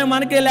వెంట్రుకలు ఉన్నాయో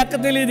మనకే లెక్క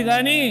తెలియదు,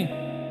 కానీ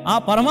ఆ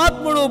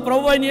పరమాత్ముడు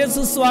ప్రభు అయిన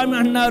యేసు స్వామి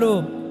అన్నారు,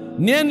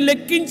 నేను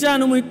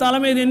లెక్కించాను మీ తల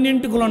మీద ఎన్ని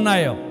వెంట్రుకలు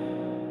ఉన్నాయో.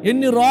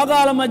 ఎన్ని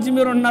రోగాల మధ్య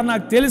మీరు ఉన్నారు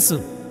నాకు తెలుసు.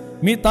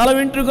 మీ తల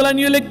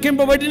వెంట్రుకలన్నీ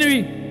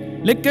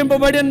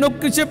లెక్కింపబడి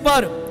నొక్కి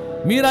చెప్పారు.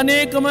 మీరు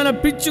అనేకమైన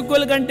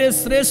పిచ్చుకల కంటే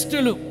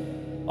శ్రేష్ఠులు.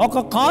 ఒక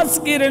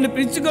కార్స్కి 2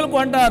 పిచ్చుకలు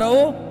కొంటారు.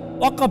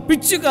 ఒక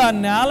పిచ్చుక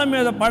నేల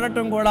మీద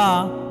పడటం కూడా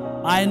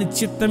ఆయన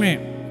చిత్తమే.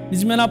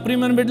 నిజమైన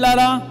ప్రియమైన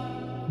బిడ్డలారా,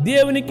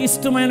 దేవునికి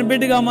ఇష్టమైన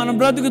బిడ్డగా మనం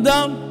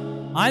బ్రతుకుదాం.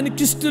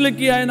 ఆయనకి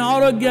ఇష్టలకి ఆయన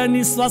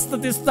ఆరోగ్యాన్ని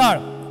స్వస్థత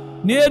ఇస్తాడు.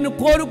 నేను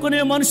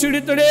కోరుకునే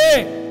మనుషుడితడే.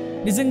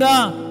 నిజంగా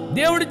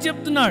దేవుడు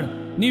చెప్తున్నాడు,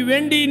 నీ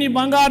వెండి నీ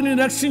బంగారుని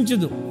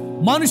రక్షించదు,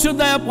 మనుషు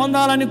దయ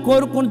పొందాలని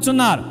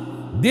కోరుకుంటున్నారు.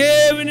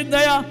 దేవుని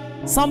దయ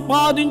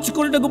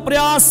సంపాదించుకున్నట్టుకు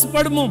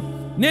ప్రయాసపడము.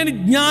 నేను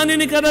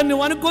జ్ఞానిని కదా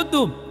నువ్వు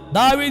అనుకోద్దు.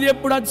 దావీదు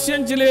ఎప్పుడు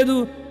అతిశయించలేదు,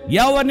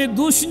 ఎవరిని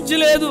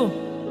దూషించలేదు,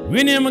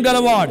 వినయం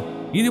గలవాడు.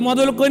 ఇది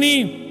మొదలుకొని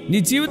నీ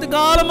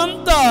జీవితకాలం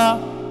అంతా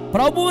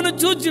ప్రభువును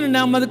చూచి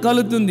నెమ్మది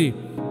కలుగుతుంది.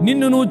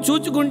 నిన్ను నువ్వు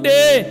చూచుకుంటే,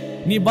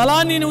 నీ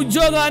బలాన్ని, నీ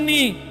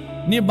ఉద్యోగాన్ని,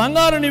 నీ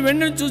బంగారు, నీ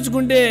వెండిని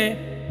చూచుకుంటే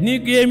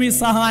నీకు ఏమీ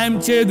సహాయం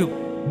చేయదు.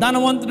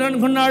 ధనవంతుడు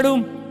అనుకున్నాడు,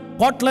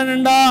 కొట్ల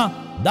నిండా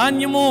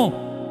ధాన్యము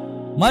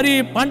మరి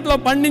పంటలో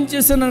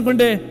పండించేసాను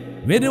అనుకుంటే,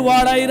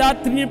 వెర్రివాడ ఈ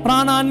రాత్రి నీ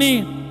ప్రాణాన్ని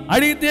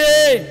అడిగితే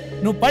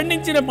నువ్వు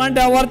పండించిన పంట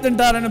ఎవరు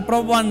తింటారని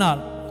ప్రభు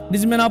అన్నారు.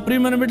 నిజమైన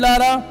ప్రియమైన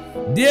బిడ్డలారా,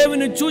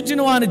 దేవుని చూచిన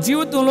వాని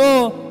జీవితంలో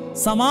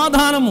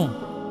సమాధానము,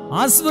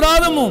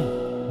 ఆశీర్వాదము,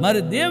 మరి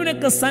దేవుని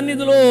యొక్క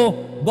సన్నిధిలో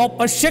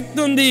గొప్ప శక్తి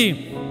ఉంది.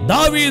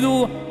 దావీదు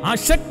ఆ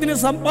శక్తిని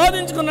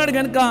సంపాదించుకున్నాడు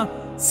కనుక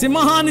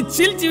సింహాన్ని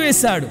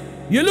చీల్చివేశాడు,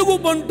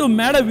 ఎలుగుబంటు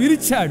మెడ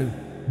విరిచాడు,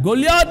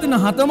 గొల్యాతును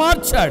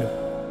హతమార్చాడు.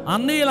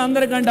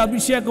 అన్నయ్యలందరికంటే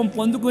అభిషేకం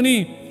పొందుకుని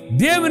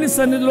దేవుని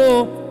సన్నిధిలో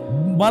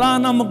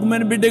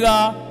బలానమ్మకమైన బిడ్డగా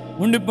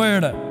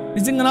ఉండిపోయాడు.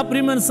 నిజంగా నా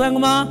ప్రియమైన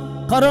సంగమా,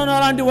 కరోనా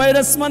లాంటి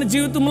వైరస్ మన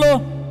జీవితంలో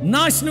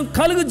నాశనం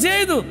కలుగు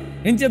చేయదు.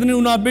 ఎంచేత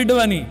నువ్వు నా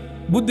బిడ్డవని.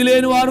 బుద్ధి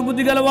లేని వారు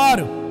బుద్ధి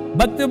గలవారు,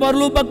 భక్తి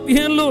పరులు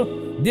భక్తిహీనులు,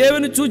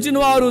 దేవుని చూచిన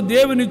వారు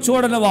దేవుని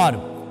చూడని వారు.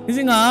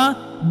 నిజంగా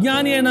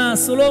జ్ఞాని అయిన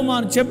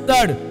సొలొమోను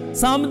చెప్తాడు,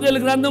 సామెతల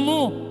గ్రంథము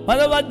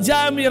 10వ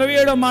అధ్యాయం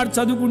 27వ మాట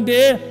చదువుకుంటే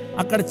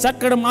అక్కడ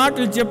చక్కటి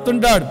మాటలు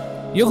చెప్తుంటాడు.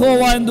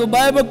 యెహోవా యందు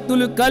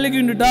భయభక్తులు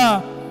కలిగియుండుట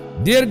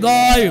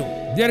దీర్ఘాయు.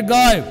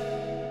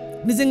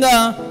 నిజంగా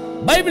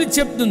బైబిల్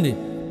చెప్తుంది.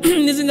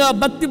 నిజంగా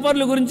భక్తి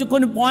పరుల గురించి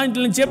కొన్ని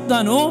పాయింట్లను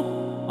చెప్తాను,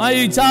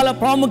 అవి చాలా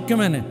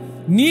ప్రాముఖ్యమైన.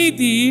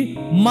 నీతి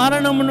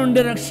మరణం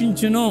నుండి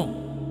రక్షించును.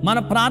 మన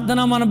ప్రార్థన,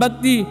 మన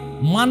భక్తి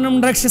మరణం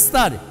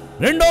రక్షిస్తుంది.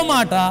 రెండో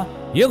మాట,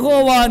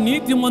 యెహోవా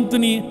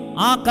నీతిమంతుని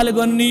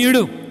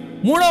ఆకలిగొన్నీయుడు.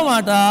 మూడో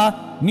మాట,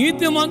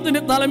 నీతిమంతుని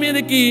తల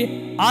మీదకి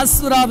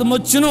ఆశీర్వాదం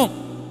వచ్చును.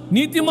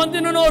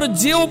 నీతిమంతుని నోరు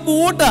జీవపు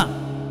ఊట,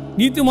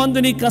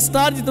 నీతిమంతుని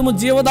కష్టార్జితము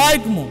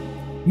జీవదాయకము.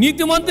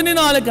 నీతిమంతుని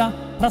నాలుక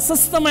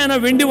ప్రశస్తమైన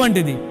వెండి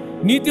వంటిది.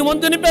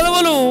 నీతిమంతుని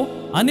పెదవులు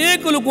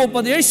అనేకులకు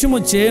ఉపదేశము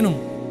చేయను.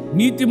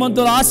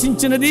 నీతిమంతులు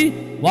ఆశించినది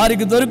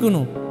వారికి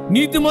దొరుకును.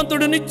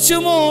 నీతిమంతుడు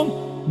నిత్యము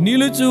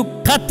నిలుచు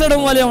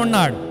కట్టడం వలె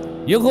ఉన్నాడు.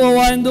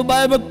 యెహోవా యందు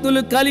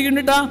భయభక్తులు కలిగి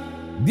ఉండుట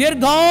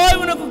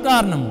దీర్ఘాయువునకు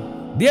కారణం.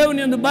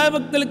 దేవుని యందు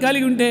భయభక్తులు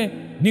కలిగి ఉంటే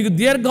నీకు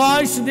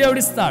దీర్ఘాయుష్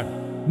దేవుడిస్తాడు.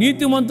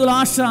 నీతిమంతుల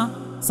ఆశ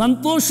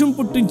సంతోషం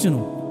పుట్టించును.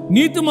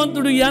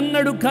 నీతిమంతుడు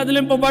ఎన్నడూ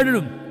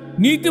కదిలింపబడును.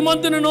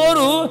 నీతిమంతుని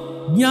నోరు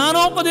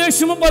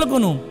జ్ఞానోపదేశము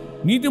పలుకును.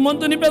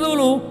 నీతిమంతుని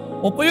పెదవులు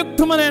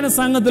ఉపయుక్తమైన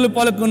సంగతులు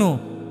పలుకును.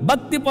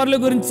 భక్తి పరుల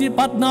గురించి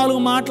 14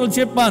 మాటలు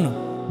చెప్పాను.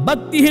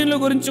 భక్తిహీనుల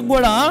గురించి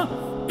కూడా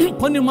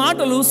కొన్ని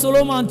మాటలు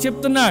సొలొమోను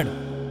చెప్తున్నాడు.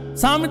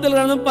 సామెతల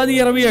గ్రంథం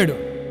 10:27,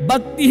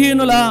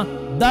 భక్తిహీనుల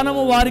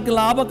ధనము వారికి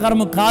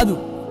లాభకరము కాదు,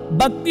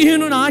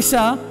 భక్తిహీనుని ఆశ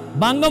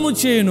భంగము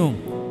చేయును,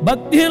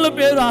 భక్తిహీనుల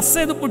పేరు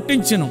అస్సైదు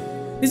పుట్టించును.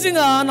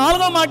 నిజంగా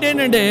 4వ మాట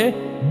ఏంటంటే,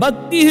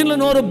 భక్తిహీనుల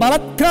నోరు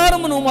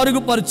బలత్కారమును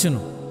మరుగుపరచును.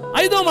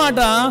 5వ మాట,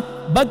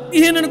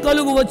 భక్తిహీనుని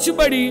కలుగు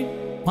వచ్చిపడి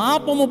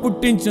పాపము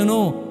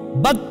పుట్టించును.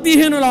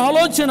 భక్తిహీనుల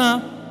ఆలోచన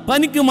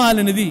పనికి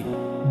మాలినది.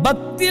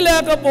 భక్తి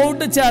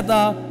లేకపోవుట చేత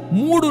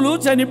మూడులు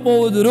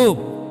చనిపోవుదురు.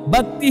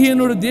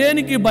 భక్తిహీనుడు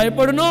దేనికి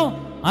భయపడునో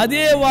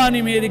అదే వాని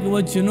మీదకి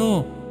వచ్చును.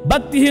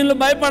 భక్తిహీనులు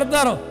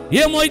భయపడతారు,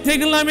 ఏమో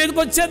తెగిలి నా మీదకి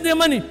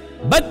వచ్చేద్దేమని.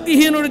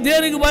 భక్తిహీనుడు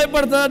దేనికి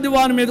భయపడతారు, అది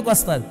వాని మీదకి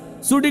వస్తుంది.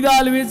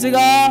 సుడిగాలి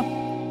వీచగా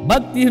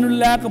భక్తిహీనుడు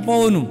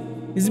లేకపోవును.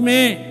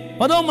 నిజమే.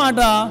 10వ మాట,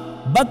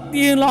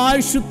 భక్తిహీనుల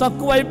ఆయుష్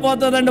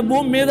తక్కువైపోతుందండి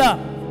భూమి మీద.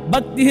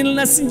 భక్తిహీనులు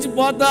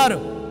నశించిపోతారు.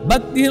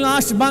 భక్తిహీనుల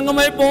ఆశ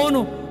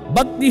భంగమైపోవును.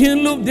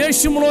 భక్తిహీనులు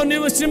దేశంలో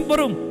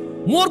నివసింపరు.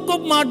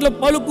 మూర్ఖపు మాటలు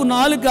పలుకు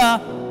నాలుక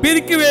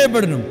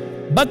పెరికివేయబడును.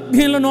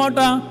 భక్తిహీనుల నోట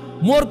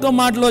మూర్ఖ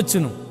మాటలు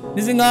వచ్చును.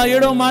 నిజంగా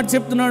 7వ మాట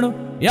చెప్తున్నాడు,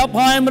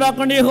 అపాయం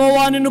రాకుండా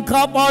యెహోవా నిన్ను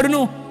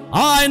కాపాడును.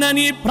 ఆయన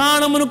నీ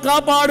ప్రాణమును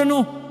కాపాడును,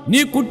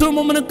 నీ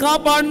కుటుంబమును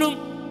కాపాడును.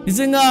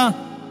 నిజంగా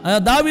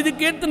దావీదు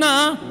కీర్తన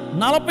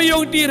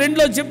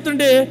 41:2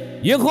 చెప్తుంటే,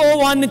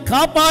 యెహోవాని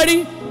కాపాడి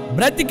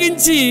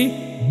బ్రతికించి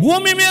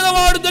భూమి మీద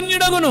వాడు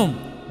ధన్యుడగును,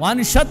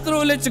 వాని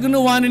శత్రువులు ఎచ్చుకును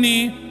వానిని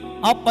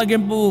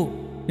అప్పగింపు.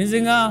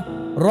 నిజంగా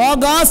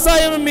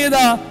రోగాశయం మీద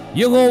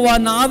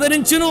యెహోవాను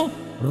ఆదరించును.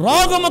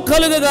 రోగము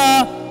కలుగగా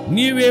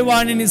నీవే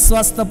వానిని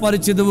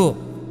స్వస్థపరిచెదవు.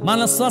 మన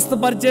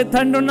స్వస్థపరిచే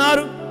తండ్రి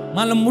ఉన్నారు.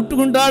 మనం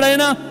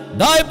ముట్టుకుంటాడైనా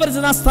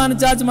గాయపరిచిన హస్తాన్ని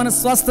చాచి మన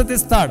స్వస్థత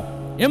ఇస్తాడు.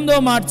 8వ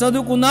మాట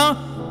చదువుకుందాం,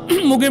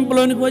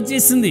 ముగింపులోనికి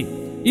వచ్చేసింది.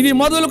 ఇది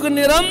మొదలుకు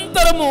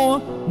నిరంతరము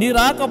నీ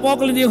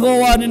రాకపోకలు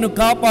యెహోవా నిన్ను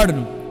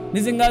కాపాడును.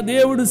 నిజంగా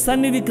దేవుడు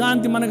సన్నిధి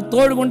కాంతి మనకు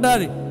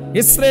తోడుకుంటుంది.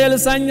 ఇశ్రాయేలు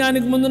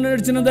సైన్యానికి ముందు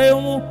నడిచిన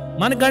దైవము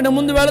మనకంటే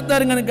ముందు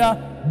వెళతారు కనుక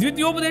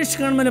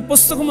ద్వితీయోపదేశకాండమైన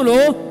పుస్తకములో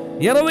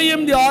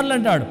 28:6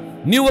 అంటాడు,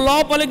 నీవు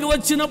లోపలికి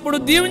వచ్చినప్పుడు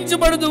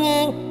దీవించబడదువు,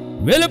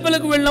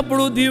 వెలుపలికి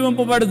వెళ్ళినప్పుడు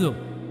దీవింపబడదు.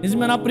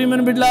 నిజమైన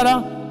ప్రియమైన బిడ్డలారా,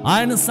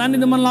 ఆయన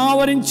సన్నిధి మనల్ని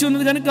ఆవరించి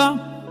ఉన్నది కనుక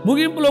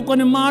ముగింపులో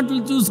కొన్ని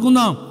మాటలు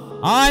చూసుకుందాం.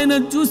 ఆయన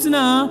చూసిన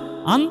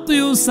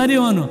అంతయు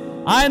సరివను,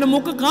 ఆయన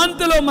ముఖ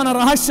కాంతిలో మన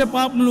రహస్య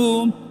పాపములు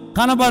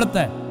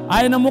కనబడతాయి.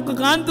 ఆయన ముఖ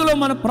కాంతిలో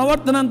మన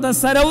ప్రవర్తన అంతా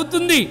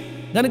సరవుతుంది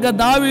కనుక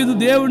దావీదు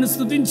దేవుడిని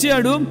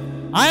స్తుతించాడు,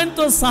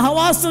 ఆయనతో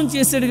సహవాసం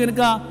చేశాడు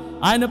కనుక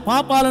ఆయన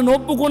పాపాలను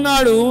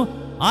ఒప్పుకున్నాడు,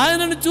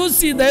 ఆయనను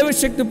చూసి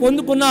దైవశక్తి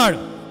పొందుకున్నాడు.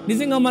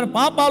 నిజంగా మన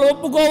పాపాలు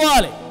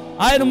ఒప్పుకోవాలి,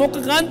 ఆయన ముఖ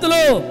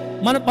కాంతిలో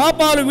మన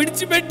పాపాలు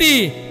విడిచిపెట్టి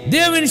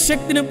దేవుని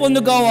శక్తిని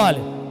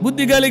పొందుకోవాలి,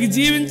 బుద్ధి కలిగి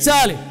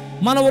జీవించాలి.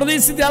 మన హృదయ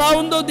స్థితి ఎలా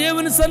ఉందో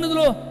దేవుని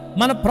సన్నిధిలో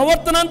మన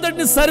ప్రవర్తన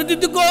అంతటిని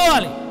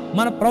సరిదిద్దుకోవాలి,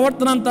 మన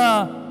ప్రవర్తన అంతా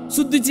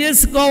శుద్ధి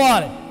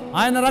చేసుకోవాలి,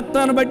 ఆయన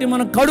రక్తాన్ని బట్టి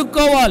మనం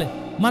కడుక్కోవాలి,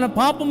 మన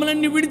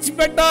పాపములన్నీ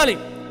విడిచిపెట్టాలి.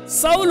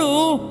 సౌలు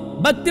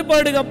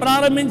భక్తిపరుడిగా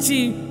ప్రారంభించి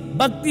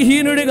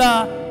భక్తిహీనుడిగా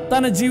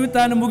తన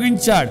జీవితాన్ని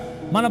ముగించాడు.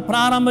 మన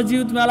ప్రారంభ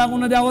జీవితం ఎలా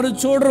ఉన్నది ఎవరు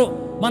చూడరు,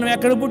 మనం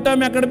ఎక్కడ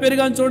పుట్టాము ఎక్కడ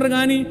పెరిగాము చూడరు,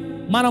 కానీ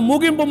మన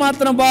ముగింపు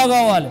మాత్రం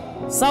బాగోవాలి.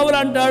 సౌలు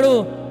అంటాడు,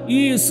 ఈ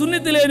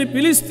సున్నితి లేని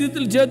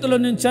ఫిలిష్తీయుల చేతిలో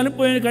నేను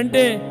చనిపోయిన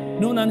కంటే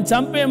నువ్వు నన్ను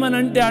చంపేయమని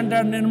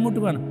అంటాడు, నేను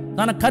ముట్టుకోను.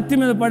 తన కత్తి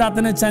మీద పడి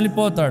అతనే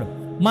చనిపోతాడు.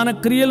 మన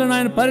క్రియలను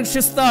ఆయన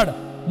పరీక్షిస్తాడు,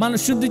 మన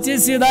శుద్ధి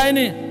చేసేది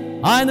ఆయనే,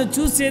 ఆయన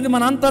చూసేది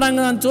మన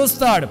అంతరంగాన్ని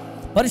చూస్తాడు.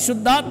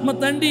 పరిశుద్ధాత్మ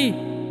తండ్రి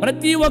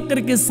ప్రతి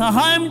ఒక్కరికి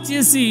సహాయం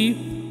చేసి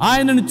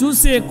ఆయనను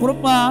చూసే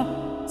కృప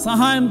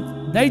సహాయం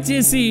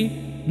దయచేసి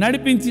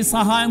నడిపించి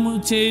సహాయం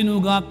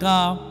చేయునుగాక.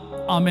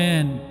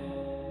 ఆమేన్.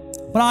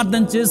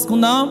 ప్రార్థన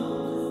చేసుకుందాం.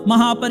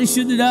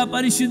 మహాపరిశుద్ధుడా,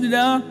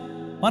 పరిశుద్ధుడా,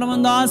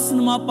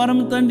 పరమందాసును మా పరమ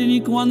తండ్రి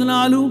నీకు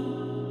వందనాలు.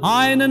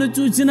 ఆయనను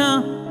చూచిన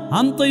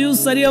అంతయు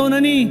సరి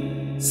అవునని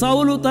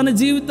సౌలు తన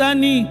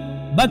జీవితాన్ని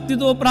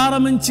భక్తితో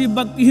ప్రారంభించి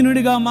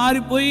భక్తిహీనుడిగా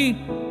మారిపోయి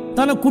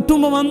తన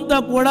కుటుంబం అంతా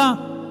కూడా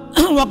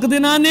ఒక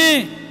దినాన్నే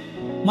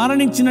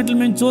మరణించినట్లు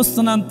మేము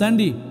చూస్తున్నాం.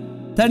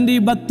 తండ్రి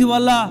భక్తి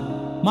వల్ల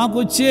మాకు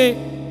వచ్చే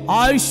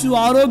ఆయుష్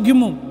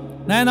ఆరోగ్యము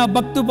నాయన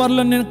భక్తి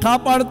పరులను నేను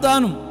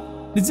కాపాడుతాను.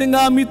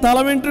 నిజంగా మీ తల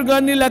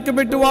వెంట్రుకన్నీ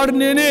లెక్కపెట్టేవాడు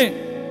నేనే.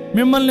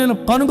 మిమ్మల్ని నేను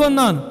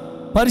కనుగొన్నాను,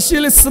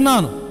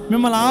 పరిశీలిస్తున్నాను,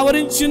 మిమ్మల్ని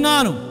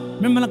ఆవరించున్నాను,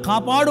 మిమ్మల్ని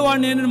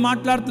కాపాడువాడు నేను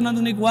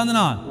మాట్లాడుతున్నందుకు నీకు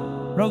వందనాలు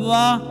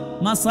ప్రభువా.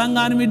 మా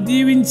సంఘాన్ని మీరు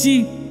దీవించి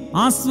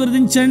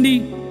ఆశీర్వదించండి.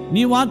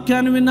 నీ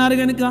వాక్యాన్ని విన్నారు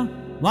గనుక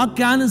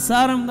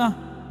వాక్యానుసారంగా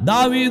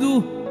దావీదు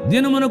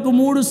దినమునకు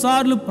 3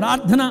 సార్లు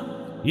ప్రార్థన,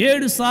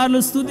 7 సార్లు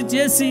స్తుతి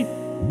చేసి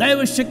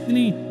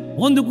దైవశక్తిని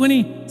పొందుకుని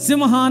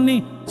సింహాన్ని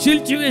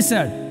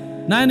చీల్చివేశాడు.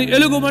 నాయన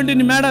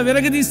ఎలుగుబంటిని మేడ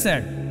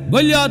విరగదీశాడు,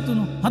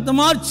 గొల్యాతును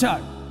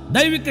హతమార్చాడు.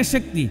 దైవిక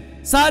శక్తి,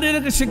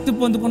 శారీరక శక్తి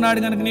పొందుకున్నాడు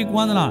కనుక నీకు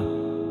వందనాలు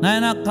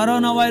నాయన.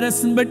 కరోనా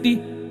వైరస్ని బట్టి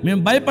మేము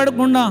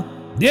భయపడకుండా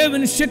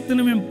దేవుని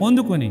శక్తిని మేము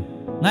పొందుకొని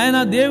నాయన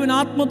దేవుని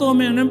ఆత్మతో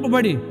మేము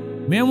నింపబడి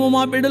మేము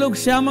మా బిడ్డలు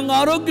క్షేమంగా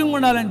ఆరోగ్యంగా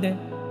ఉండాలంటే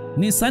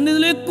నీ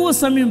సన్నిధిలో ఎక్కువ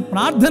సమయం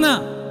ప్రార్థన,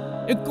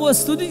 ఎక్కువ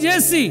స్తుతి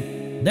చేసి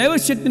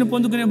దైవశక్తిని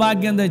పొందుకునే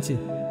భాగ్యం దయచి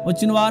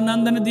వచ్చిన వారిని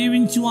అందరినీ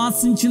దీవించి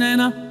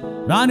ఆశించినైనా,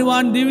 రాని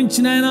వారిని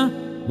దీవించినైనా,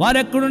 వారు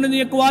ఎక్కడుండి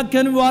ఎక్కువ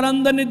వాక్యాన్ని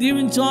వారందరినీ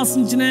దీవించి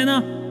ఆశించినైనా,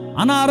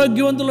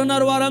 అనారోగ్యవంతులు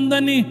ఉన్నారు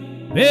వారందరినీ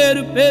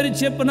పేరు పేరు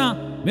చెప్పిన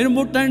మీరు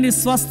ముట్టండి,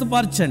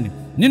 స్వస్థపరచండి.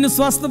 నిన్ను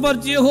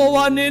స్వస్థపరిచి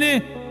యెహోవా నేనే.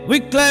 We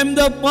claim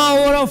the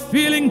power of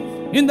healing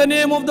in the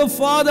name of the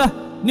Father,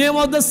 name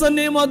of the Son,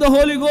 name of the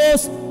Holy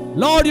Ghost.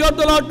 Lord, you are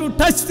the Lord to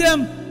touch them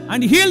and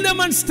heal them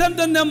and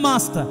strengthen them,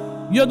 Master.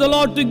 You are the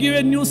Lord to give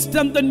a new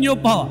strength and new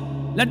power.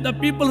 Let the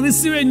people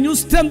receive a new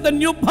strength and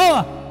new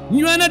power,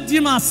 new energy,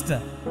 Master.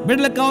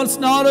 బిడ్డలకు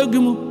కావాల్సిన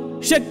ఆరోగ్యము,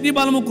 శక్తి,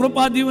 బలము,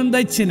 కృపా దీవెన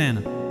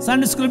దయచేయను.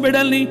 Sunday school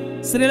బిడ్డల్ని,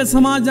 స్త్రీల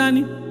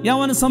సమాజాన్ని,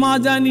 యవన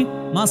సమాజాన్ని,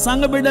 మా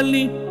సంఘ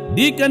బిడ్డల్ని,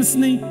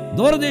 డీకన్స్ని,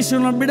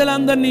 దూరదేశంలో ఉన్న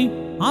బిడ్డలందరినీ,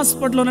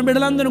 హాస్పిటల్లో ఉన్న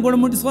బిడ్డలందరినీ కూడా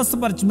ముట్టి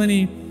స్వస్థపరచమని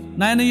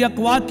నాయన ఈ యొక్క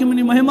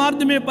వాక్యముని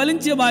మహిమార్థమే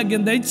ఫలించే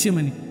భాగ్యం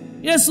దయచేయమని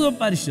యేసు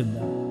పరిశుద్ధ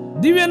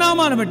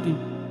దివ్యనామాన్ని బట్టి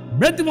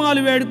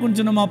బ్రతిమాలు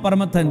వేడుకుంటున్న మా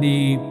పరమ తండ్రి,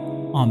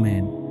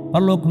 ఆమేన్.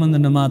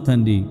 పరలోకమందున్న మా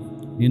తండ్రి,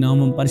 నీ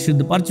నామం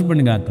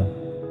పరిశుద్ధపరచబడిన గాక,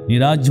 నీ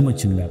రాజ్యం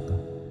వచ్చిన గాక,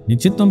 నీ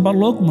చిత్తం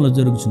పరలోకములో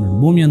జరుగుతున్నది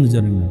భూమి అందు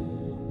జరిగిన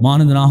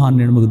మానవుని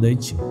ఆహారాన్ని ఎడమకు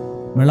దయచి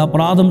మళ్ళీ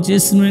అపరాధం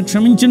చేసి మేము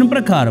క్షమించిన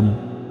ప్రకారము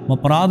మా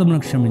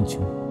అపరాధమును క్షమించి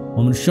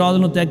మమ్మల్ని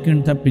శోధనలో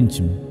తెక్కిని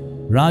తప్పించి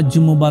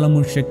రాజ్యము, బలము,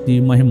 శక్తి,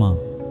 మహిమ,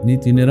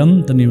 నీతి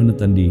నిరంతరం నీవున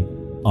తండ్రి,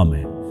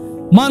 ఆమేన్.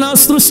 మన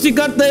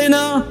సృష్టికర్త అయిన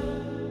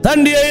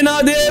తండ్రి అయిన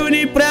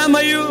దేవుని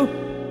ప్రేమయు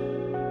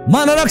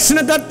మన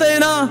రక్షణకర్త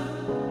అయిన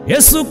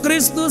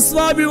యేసుక్రీస్తు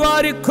స్వామి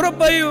వారి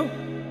కృపయు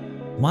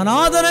మన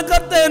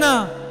ఆదరణకర్త అయిన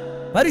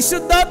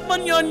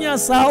పరిశుద్ధాత్మన్యోన్య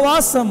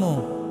సహవాసము,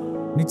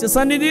 నిత్య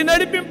సన్నిధి,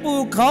 నడిపింపు,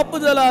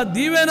 కాపుదల,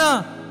 దీవెన,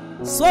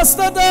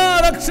 స్వస్థత,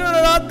 రక్షణ,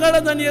 రాకడ,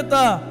 ధన్యత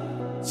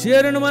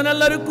చేరును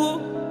మనెల్లరకు,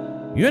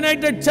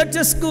 యునైటెడ్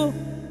చర్చెస్కు,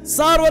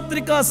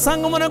 సార్వత్రిక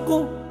సంగమునకు,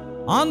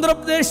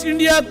 ఆంధ్రప్రదేశ్,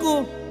 ఇండియాకు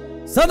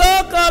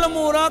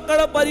సదాకాలము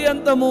రాకడ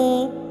పర్యంతము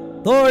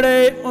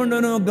తోడై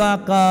ఉండును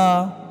గాక.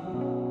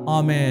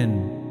 ఆమేన్.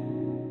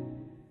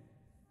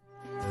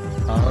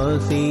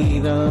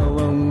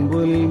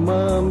 ఆశీర్వాదంబుల్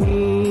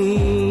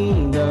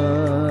మామీదా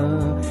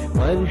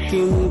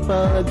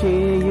వర్షింపజేయుమిషా,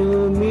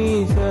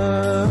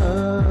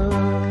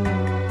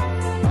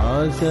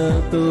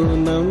 ఆశతో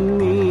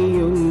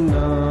నమ్మియున్నాము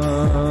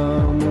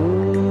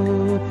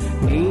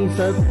నీ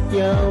సత్య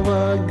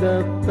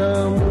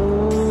వాగ్దత్తము.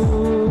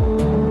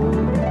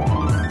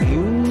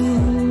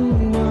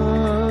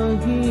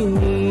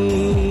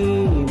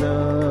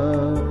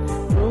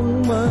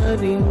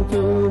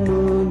 చేయుమి